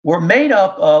 were made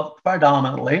up of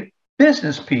predominantly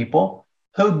business people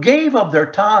who gave of their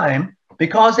time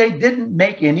because they didn't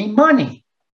make any money,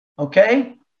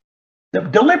 okay?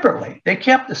 Deliberately, they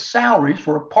kept the salaries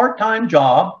for a part-time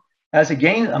job I'm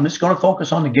just going to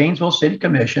focus on the Gainesville City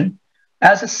Commission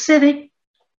as a civic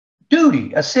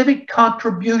duty, a civic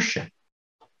contribution.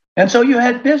 And so you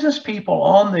had business people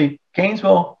on the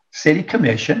Gainesville City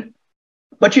Commission,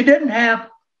 but you didn't have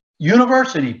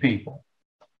university people,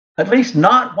 at least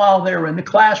not while they were in the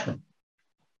classroom.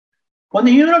 When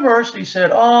the university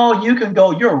said, oh, you can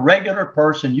go, you're a regular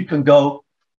person, you can go,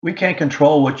 we can't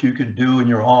control what you can do in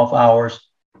your off hours.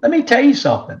 Let me tell you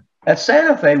something. At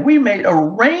Santa Fe, we made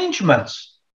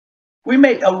arrangements. We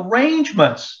made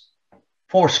arrangements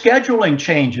for scheduling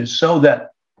changes so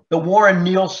that the Warren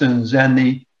Nielsen's and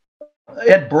the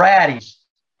Ed Brady's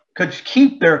could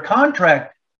keep their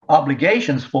contract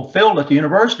obligations fulfilled at the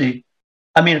university,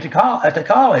 at the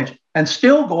college, and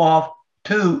still go off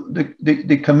to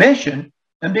the commission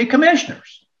and be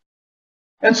commissioners.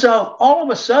 And so all of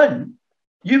a sudden,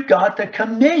 you've got the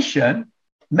commission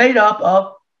made up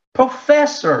of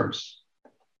professors,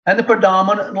 and the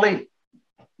predominantly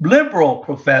liberal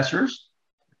professors,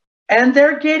 and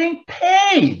they're getting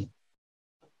paid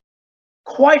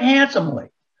quite handsomely.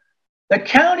 The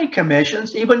county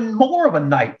commission's even more of a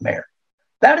nightmare.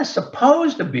 That is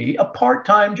supposed to be a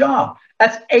part-time job.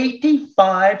 That's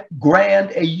 $85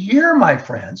 grand a year, my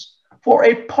friends, for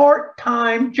a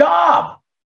part-time job.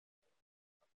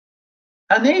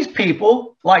 And these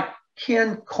people, like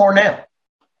Ken Cornell,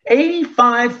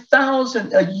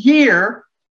 $85,000 a year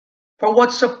for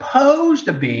what's supposed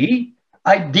to be,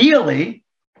 ideally,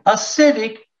 a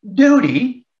civic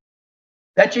duty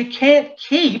that you can't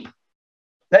keep,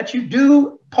 that you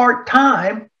do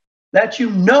part-time, that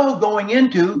going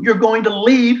into, you're going to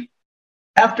leave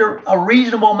after a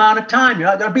reasonable amount of time. You're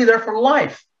not going to be there for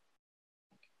life.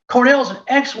 Cornell's an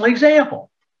excellent example.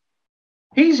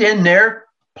 He's in there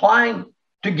applying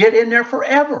to get in there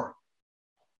forever.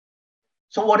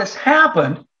 So what has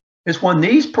happened is when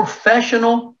these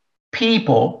professional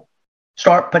people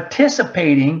start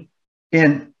participating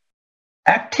in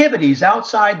activities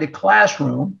outside the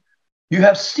classroom, you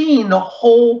have seen the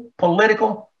whole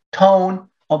political tone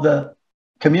of the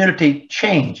community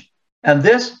change. And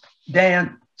this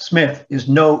Dan Smith is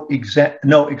no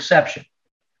exception.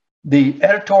 The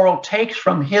editorial takes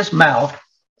from his mouth,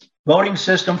 voting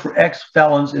system for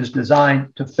ex-felons is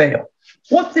designed to fail.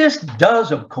 What this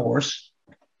does, of course,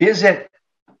 is it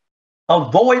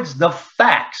avoids the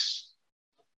facts.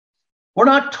 We're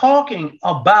not talking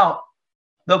about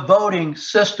the voting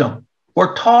system.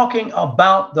 We're talking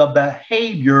about the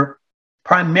behavior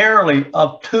primarily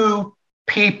of two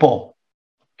people,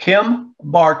 Kim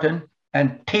Barton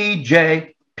and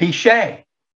T.J. Pichet.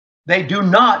 They do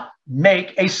not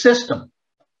make a system.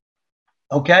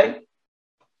 Okay?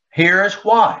 Here's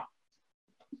why.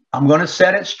 I'm going to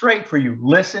set it straight for you.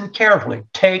 Listen carefully.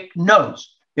 Take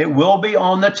notes. It will be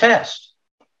on the test.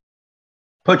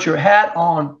 Put your hat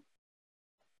on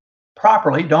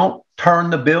properly. Don't turn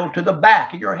the bill to the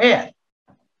back of your head.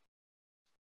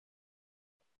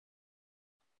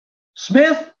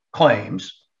 Smith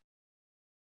claims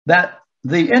that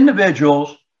the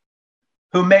individuals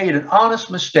who made an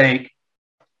honest mistake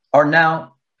are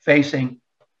now facing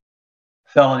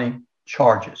felony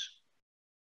charges.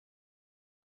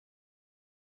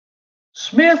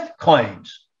 Smith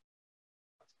claims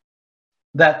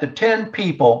that the 10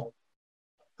 people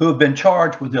who have been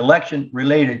charged with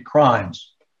election-related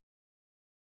crimes,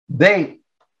 they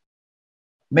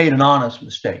made an honest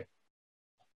mistake.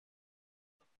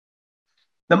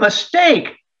 The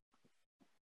mistake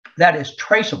that is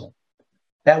traceable,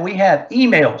 that we have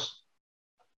emails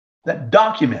that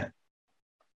document,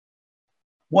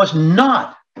 was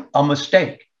not a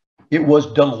mistake. It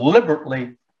was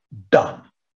deliberately done.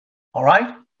 All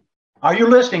right? Are you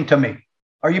listening to me?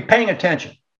 Are you paying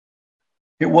attention?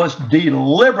 It was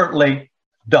deliberately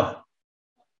done.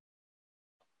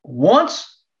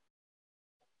 Once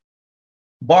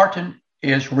Barton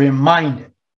is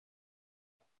reminded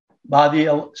by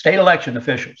the state election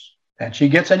officials, and she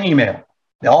gets an email,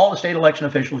 all the state election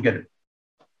officials get it.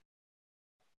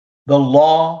 The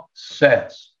law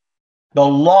says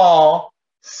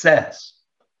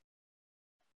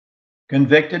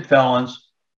convicted felons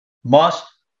must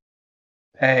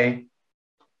pay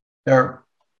their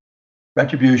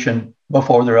retribution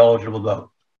before they're eligible to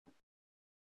vote.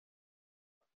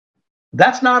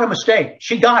 That's not a mistake.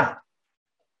 She got it.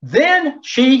 Then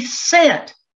she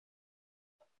sent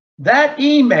that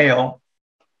email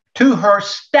to her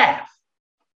staff.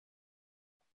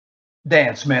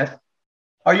 Dan Smith,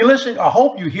 are you listening? I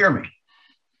hope you hear me.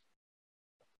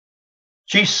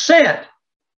 She sent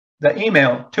the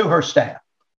email to her staff.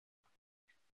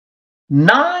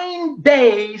 9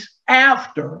 days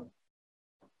after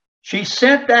she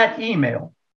sent that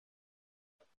email,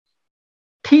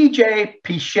 T.J.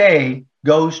 Pichet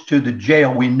goes to the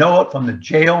jail. We know it from the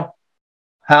jailhouse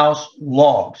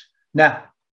logs. Now,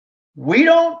 we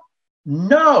don't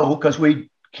know, because we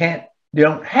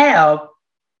don't have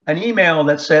an email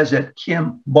that says that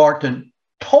Kim Barton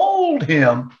told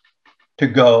him to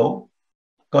go,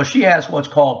 because she has what's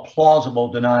called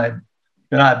plausible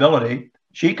deniability.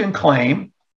 She can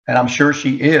claim, and I'm sure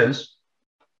she is,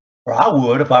 or I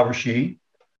would if I were she,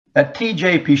 that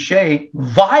T.J. Pichet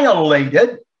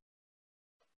violated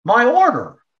my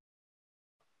order.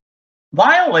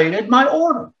 Violated my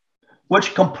order,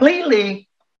 which completely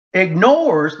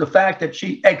ignores the fact that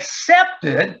she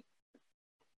accepted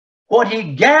what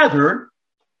he gathered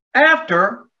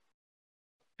after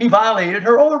he violated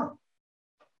her order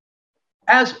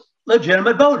as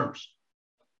legitimate voters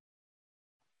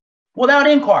without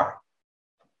inquiry.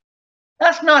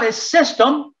 That's not a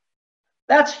system.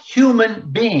 That's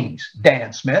human beings,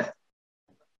 Dan Smith.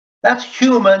 That's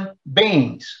human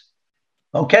beings.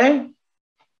 Okay?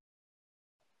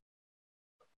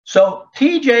 So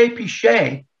T.J.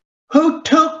 Pichet, who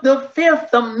took the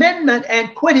Fifth Amendment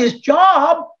and quit his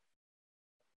job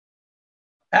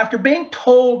after being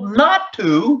told not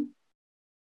to,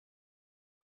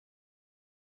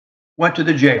 went to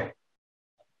the jail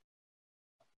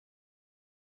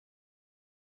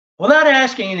without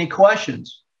asking any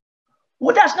questions.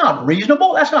 Well, that's not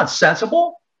reasonable. That's not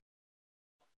sensible.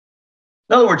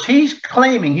 In other words, he's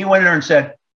claiming he went in there and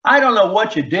said, I don't know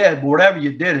what you did, but whatever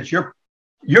you did, it's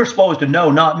you're supposed to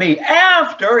know, not me.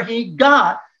 After he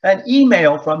got an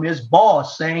email from his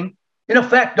boss saying, in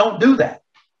effect, don't do that.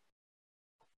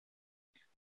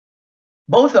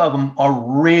 Both of them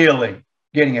are really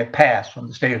getting a pass from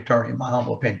the state attorney, in my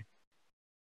humble opinion.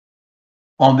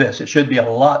 On this, it should be a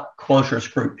lot closer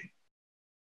scrutiny.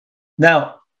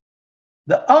 Now,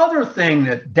 The other thing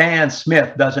that Dan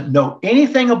Smith doesn't know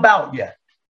anything about yet,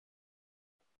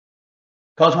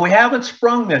 because we haven't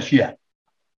sprung this yet,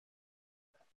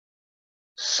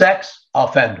 sex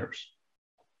offenders.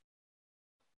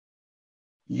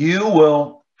 You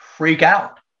will freak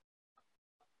out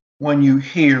when you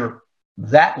hear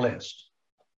that list.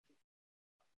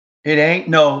 It ain't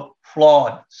no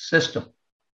flawed system.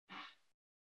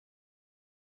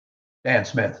 Dan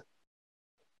Smith.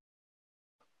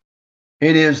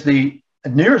 It is the,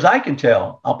 near as I can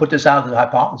tell, I'll put this out as a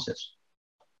hypothesis,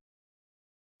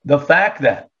 the fact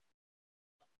that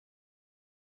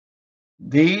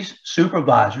these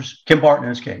supervisors, Kim Barton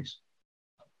in this case,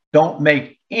 don't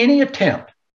make any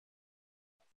attempt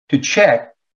to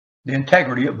check the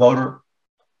integrity of voter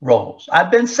rolls.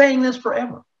 I've been saying this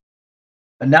forever,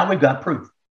 and now we've got proof.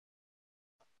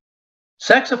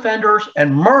 Sex offenders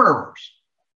and murderers,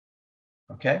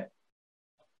 okay?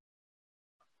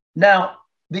 Now,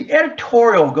 the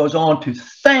editorial goes on to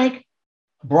thank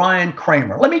Brian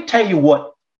Kramer. Let me tell you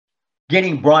what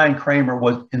getting Brian Kramer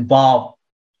was involved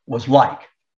was like.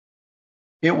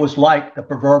 It was like the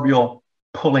proverbial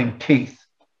pulling teeth.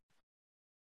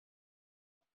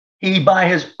 He, by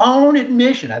his own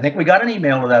admission, I think we got an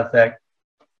email to that effect,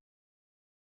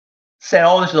 said,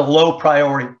 oh, this is a low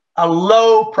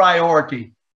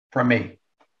priority for me.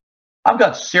 I've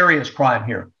got serious crime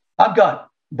here. I've got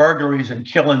burglaries and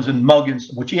killings and muggings,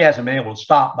 which he hasn't been able to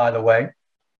stop, by the way,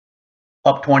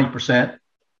 up 20%.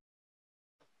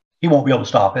 He won't be able to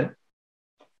stop it.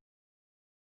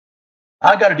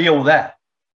 I've got to deal with that.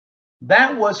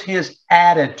 That was his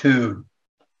attitude,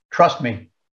 trust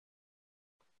me,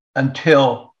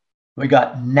 until we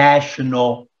got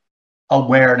national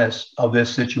awareness of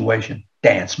this situation.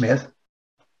 Dan Smith.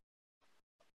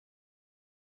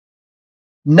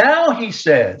 Now he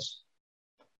says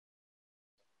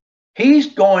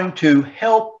he's going to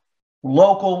help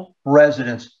local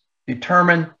residents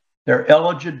determine their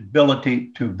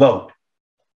eligibility to vote.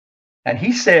 And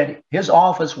he said his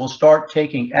office will start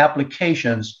taking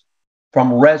applications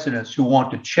from residents who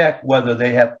want to check whether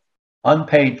they have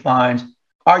unpaid fines.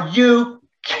 Are you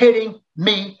kidding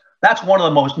me? That's one of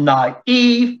the most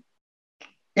naive,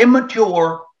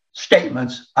 immature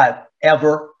statements I've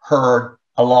ever heard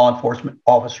a law enforcement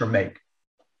officer make.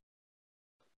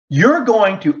 You're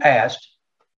going to ask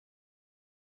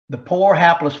the poor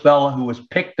hapless fellow who was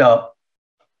picked up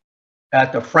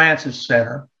at the Francis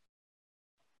Center,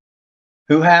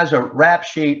 who has a rap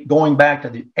sheet going back to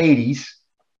the 80s.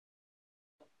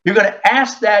 You're going to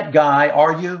ask that guy,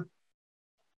 are you,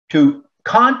 to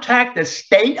contact the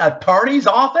state attorney's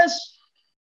office?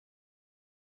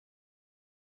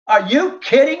 Are you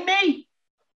kidding me?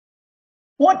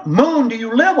 What moon do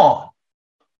you live on?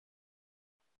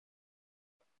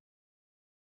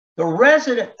 The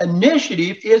resident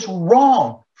initiative is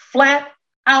wrong, flat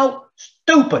out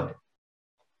stupid.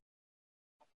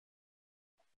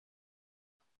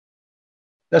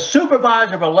 The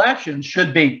supervisor of elections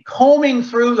should be combing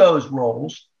through those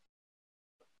rolls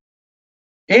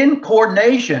in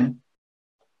coordination,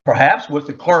 perhaps with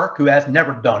the clerk who has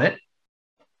never done it,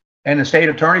 and the state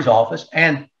attorney's office,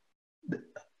 and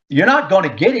you're not going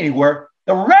to get anywhere.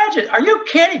 The are you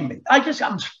kidding me?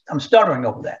 I'm stuttering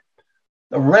over that.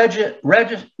 The resident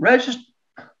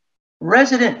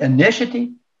initiative.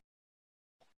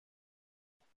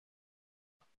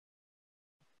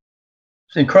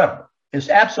 It's incredible. It's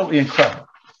absolutely incredible.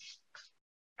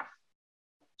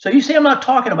 So you see, I'm not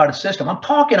talking about a system. I'm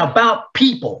talking about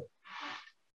people.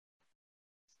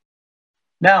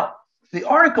 Now, the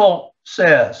article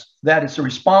says that its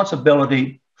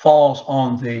responsibility falls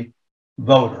on the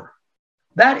voter.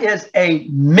 That is a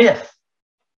myth.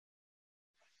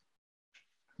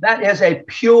 That is a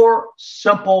pure,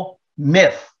 simple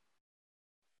myth.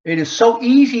 It is so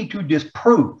easy to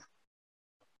disprove.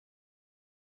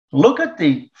 Look at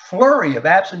the flurry of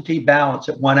absentee ballots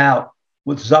that went out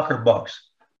with Zuckerbucks.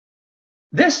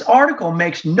 This article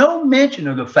makes no mention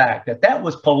of the fact that that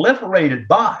was proliferated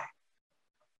by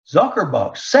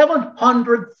Zuckerbucks,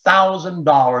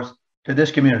 $700,000 to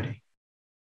this community.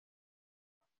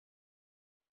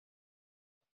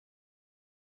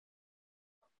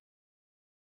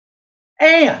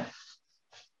 And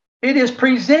it is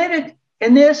presented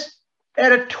in this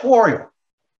editorial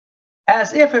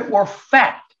as if it were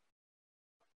fact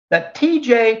that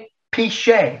TJ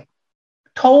Pichet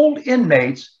told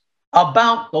inmates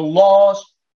about the law's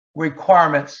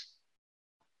requirements.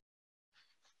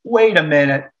 Wait a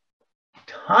minute.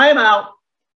 Time out.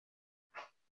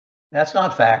 That's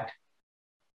not fact.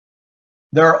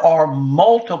 There are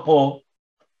multiple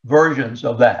versions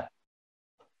of that.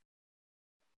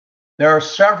 There are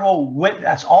several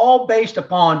that's all based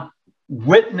upon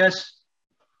witness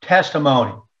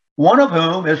testimony, one of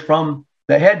whom is from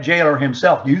the head jailer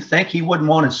himself. Do you think he wouldn't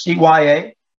want a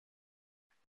CYA?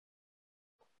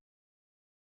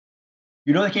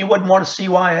 You don't think he wouldn't want a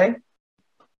CYA?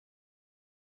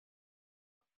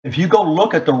 If you go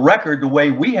look at the record the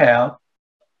way we have,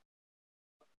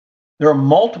 there are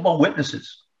multiple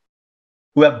witnesses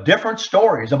who have different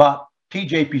stories about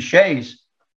T.J. Pichet's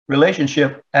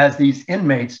relationship as these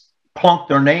inmates plunk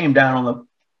their name down on the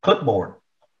clipboard.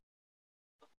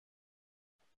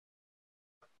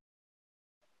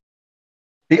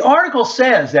 The article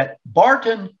says that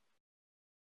Barton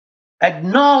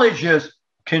acknowledges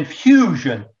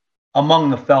confusion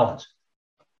among the felons.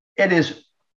 It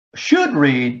should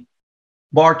read,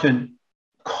 Barton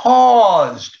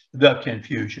caused the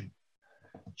confusion.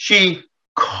 She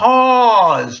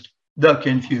caused the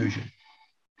confusion.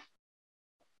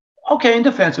 Okay, in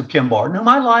defense of Kim Barton, whom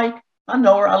I like, I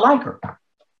know her, I like her. I'm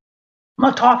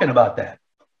not talking about that.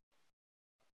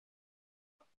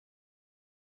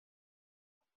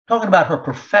 I'm talking about her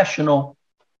professional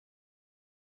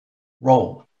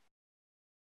role.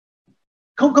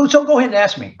 So go ahead and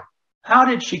ask me, how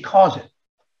did she cause it?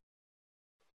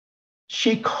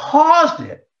 She caused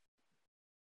it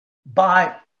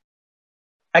by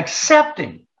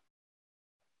accepting,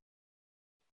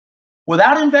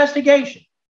 without investigation,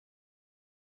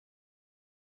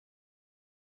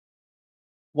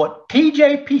 what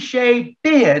T.J. Pichet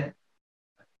did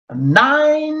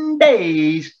 9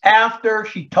 days after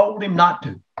she told him not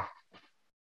to.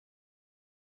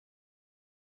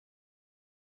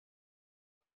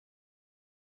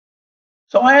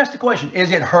 So I asked the question,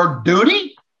 is it her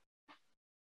duty?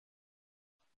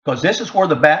 Because this is where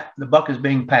the buck is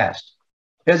being passed.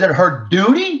 Is it her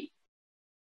duty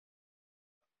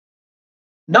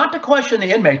not to question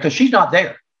the inmate, because she's not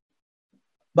there,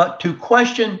 but to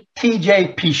question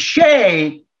T.J.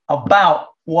 Pichet about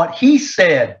what he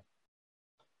said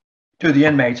to the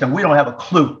inmates, and we don't have a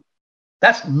clue.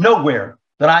 That's nowhere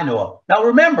that I know of. Now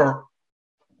remember,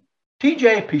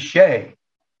 T.J. Pichet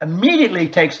immediately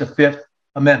takes the Fifth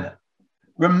Amendment.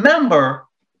 Remember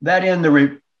that in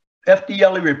the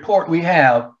FDLE report we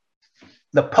have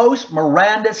the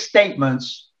post-Miranda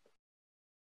statements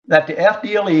that the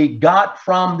FDLE got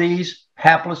from these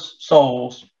hapless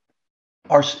souls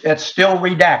it's still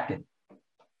redacted.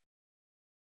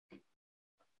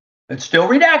 It's still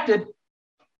redacted.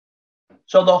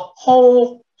 So the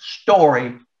whole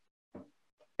story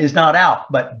is not out,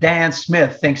 but Dan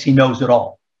Smith thinks he knows it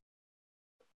all.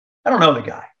 I don't know the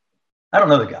guy.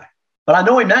 But I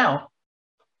know him now.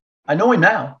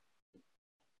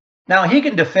 Now he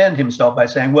can defend himself by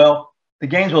saying, well, the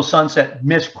Gainesville Sunset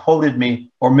misquoted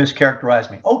me or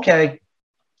mischaracterized me. Okay,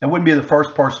 that wouldn't be the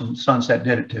first person Sunset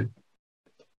did it to.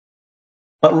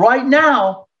 But right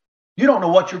now, you don't know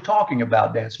what you're talking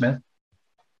about, Dan Smith.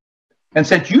 And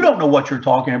since you don't know what you're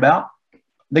talking about,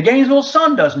 the Gainesville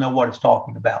Sun doesn't know what it's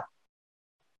talking about.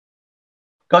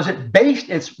 Because it based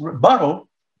its rebuttal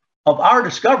of our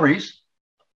discoveries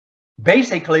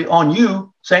basically on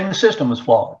you saying the system was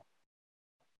flawed.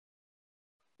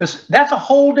 That's a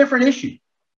whole different issue.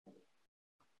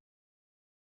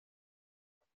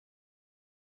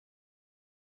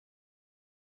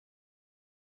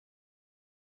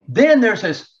 Then there's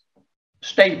this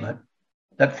statement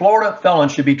that Florida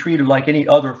felons should be treated like any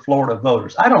other Florida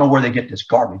voters. I don't know where they get this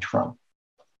garbage from.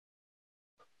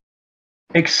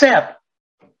 Except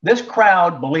this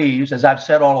crowd believes, as I've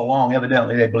said all along,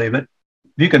 evidently they believe it,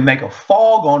 if you can make a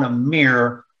fog on a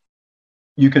mirror,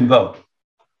 you can vote.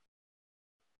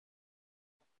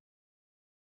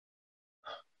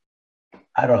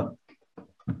 I don't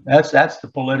know. That's the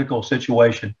political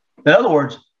situation. In other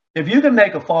words, if you can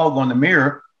make a fog on the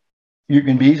mirror, you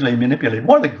can be easily manipulated.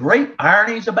 One of the great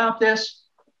ironies about this,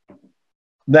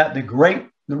 that the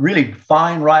really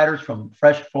fine writers from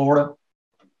Fresh Florida,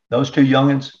 those two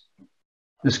youngins,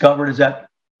 discovered, is that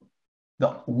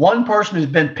the one person who's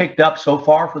been picked up so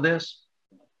far for this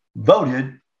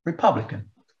voted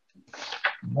Republican.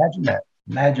 Imagine that.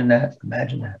 Imagine that.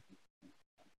 Imagine that.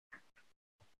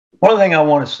 One other thing I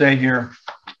want to say here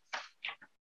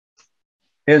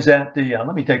is that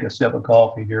let me take a sip of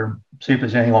coffee here, see if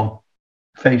there's anything on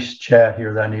Face Chat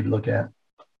here that I need to look at.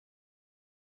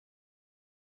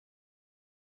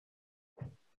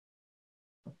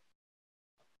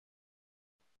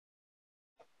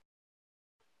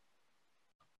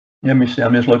 Let me see.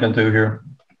 I'm just looking through here.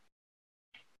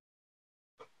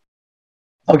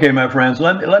 Okay, my friends,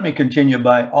 let me continue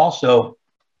by also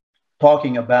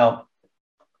talking about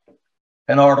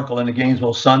an article in the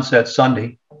Gainesville Sunset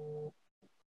Sunday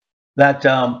that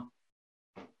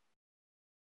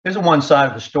Here's the one side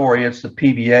of the story. It's the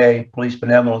PBA, Police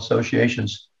Benevolent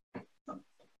Association's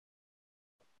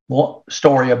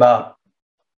story about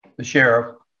the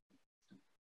sheriff.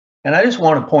 And I just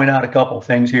want to point out a couple of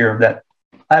things here that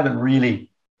I haven't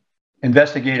really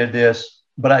investigated this,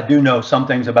 but I do know some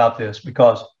things about this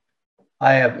because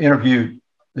I have interviewed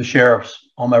the sheriffs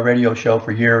on my radio show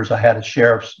for years. I had a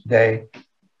sheriff's day.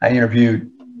 I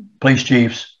interviewed police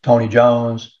chiefs, Tony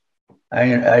Jones.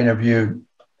 I interviewed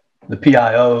the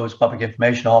PIOs, public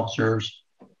information officers.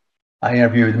 I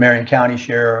interviewed the Marion County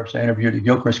sheriffs. I interviewed the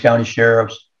Gilchrist County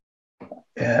sheriffs.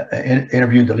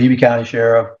 Interviewed the Levy County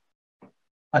sheriff.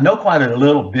 I know quite a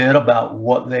little bit about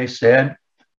what they said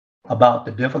about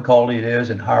the difficulty it is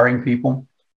in hiring people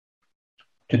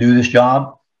to do this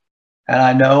job. And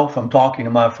I know from talking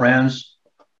to my friends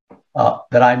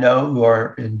that I know who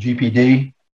are in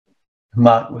GPD,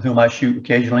 with whom I shoot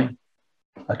occasionally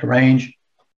at the range,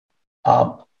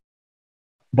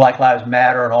 Black Lives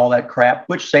Matter and all that crap,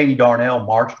 which Sadie Darnell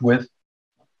marched with,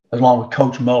 along with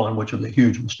Coach Mullen, which was a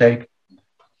huge mistake,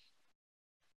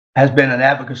 has been an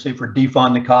advocacy for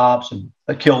defund the cops and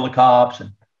kill the cops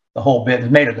and the whole bit. It's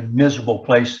made it a miserable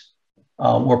place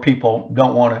where people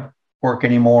don't want to work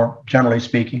anymore, generally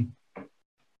speaking.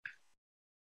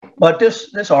 But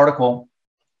this article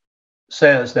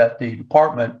says that the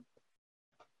department,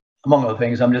 among other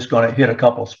things, I'm just going to hit a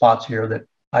couple of spots here that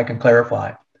I can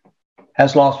clarify,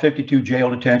 has lost 52 jail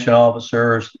detention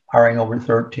officers, hiring over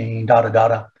 13,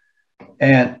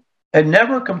 And it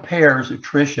never compares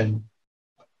attrition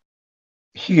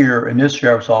here in this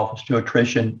sheriff's office to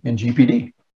attrition in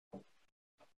GPD.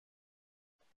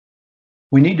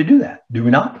 We need to do that, do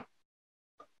we not?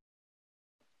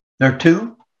 There are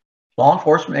two law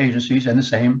enforcement agencies in the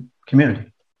same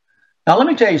community. Now, let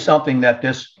me tell you something that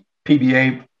this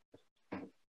PBA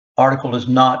article does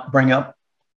not bring up.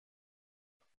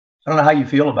 I don't know how you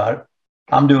feel about it.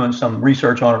 I'm doing some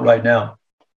research on it right now.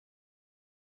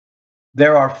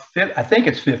 There are, I think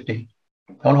it's 50.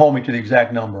 Don't hold me to the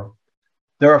exact number.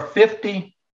 There are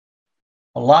 50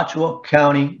 Alachua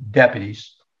County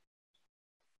deputies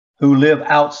who live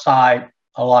outside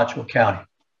Alachua County,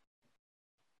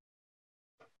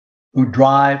 who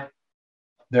drive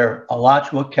their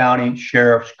Alachua County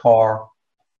sheriff's car,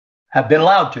 have been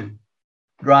allowed to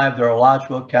drive their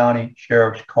Alachua County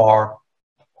sheriff's car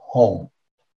home.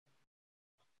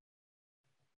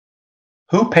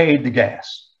 Who paid the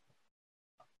gas?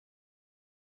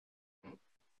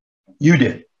 You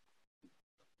did.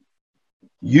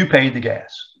 You paid the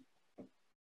gas.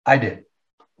 I did.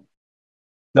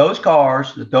 Those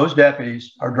cars that those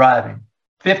deputies are driving,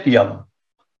 50 of them,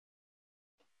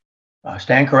 I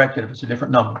stand corrected if it's a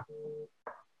different number,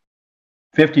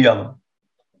 50 of them,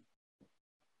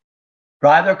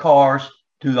 drive their cars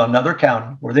to another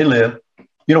county where they live.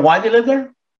 You know why they live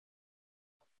there?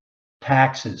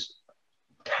 Taxes.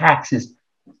 Taxes.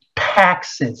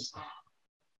 Taxes.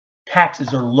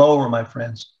 Taxes are lower, my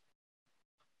friends.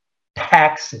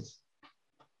 Taxes.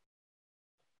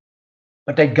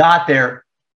 But they got there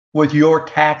with your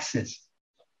taxes.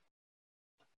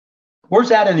 Where's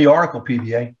that in the article,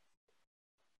 PBA?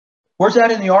 Where's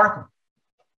that in the article?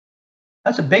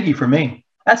 That's a biggie for me.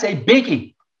 That's a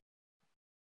biggie.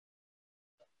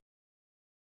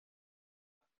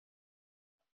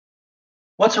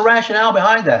 What's the rationale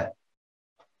behind that?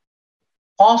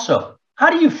 Also,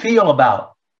 how do you feel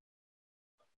about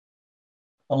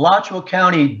Alachua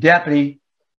County deputies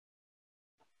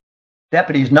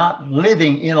not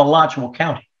living in Alachua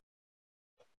County?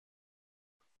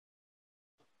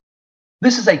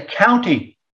 This is a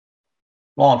county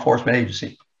law enforcement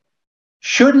agency.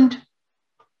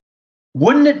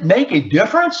 Wouldn't it make a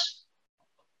difference?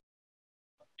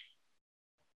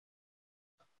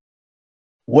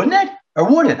 Wouldn't it? Or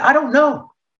would it? I don't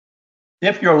know.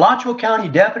 If your Alachua County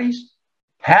deputies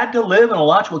had to live in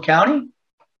Alachua County,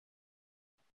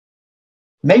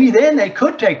 maybe then they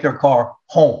could take their car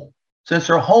home, since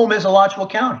their home is Alachua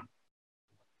County.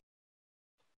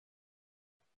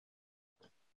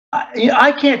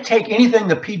 I can't take anything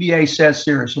the PBA says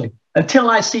seriously until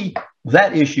I see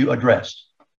that issue addressed.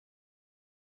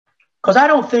 Because I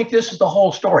don't think this is the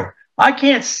whole story. I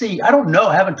can't see, I don't know,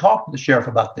 I haven't talked to the sheriff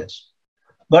about this,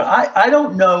 but I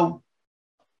don't know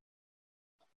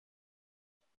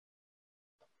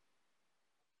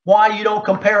why you don't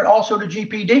compare it also to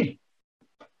GPD.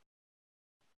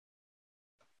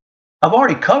 I've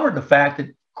already covered the fact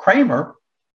that Kramer,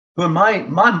 who in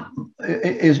my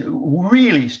is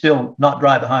really still not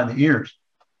dry behind the ears,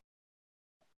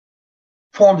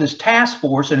 formed this task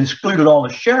force and excluded all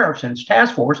the sheriffs in his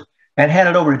task force and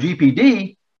handed over to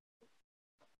GPD.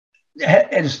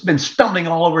 has been stumbling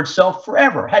all over itself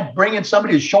forever. Had to bring in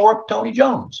somebody to shore up Tony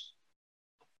Jones,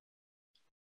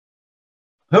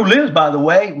 who lives, by the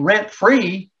way,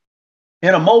 rent-free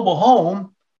in a mobile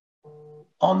home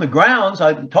on the grounds,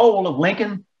 I've been told, of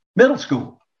Lincoln Middle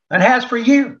School, and has for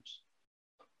years.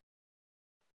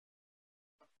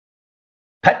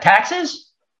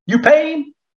 Taxes? You pay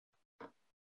him?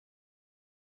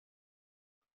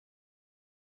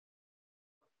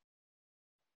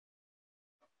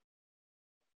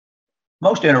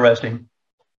 Most interesting.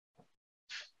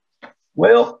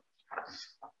 Well,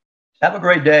 have a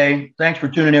great day. Thanks for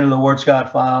tuning into the Ward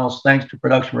Scott Files. Thanks to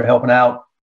production for helping out.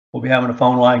 We'll be having a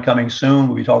phone line coming soon.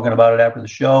 We'll be talking about it after the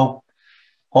show.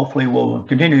 Hopefully, we'll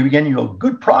continue to get you a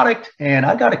good product. And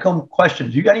I got a couple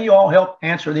questions. You got any of y'all help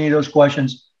answer any of those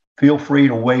questions? Feel free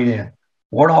to weigh in.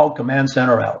 Warthog Command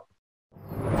Center out.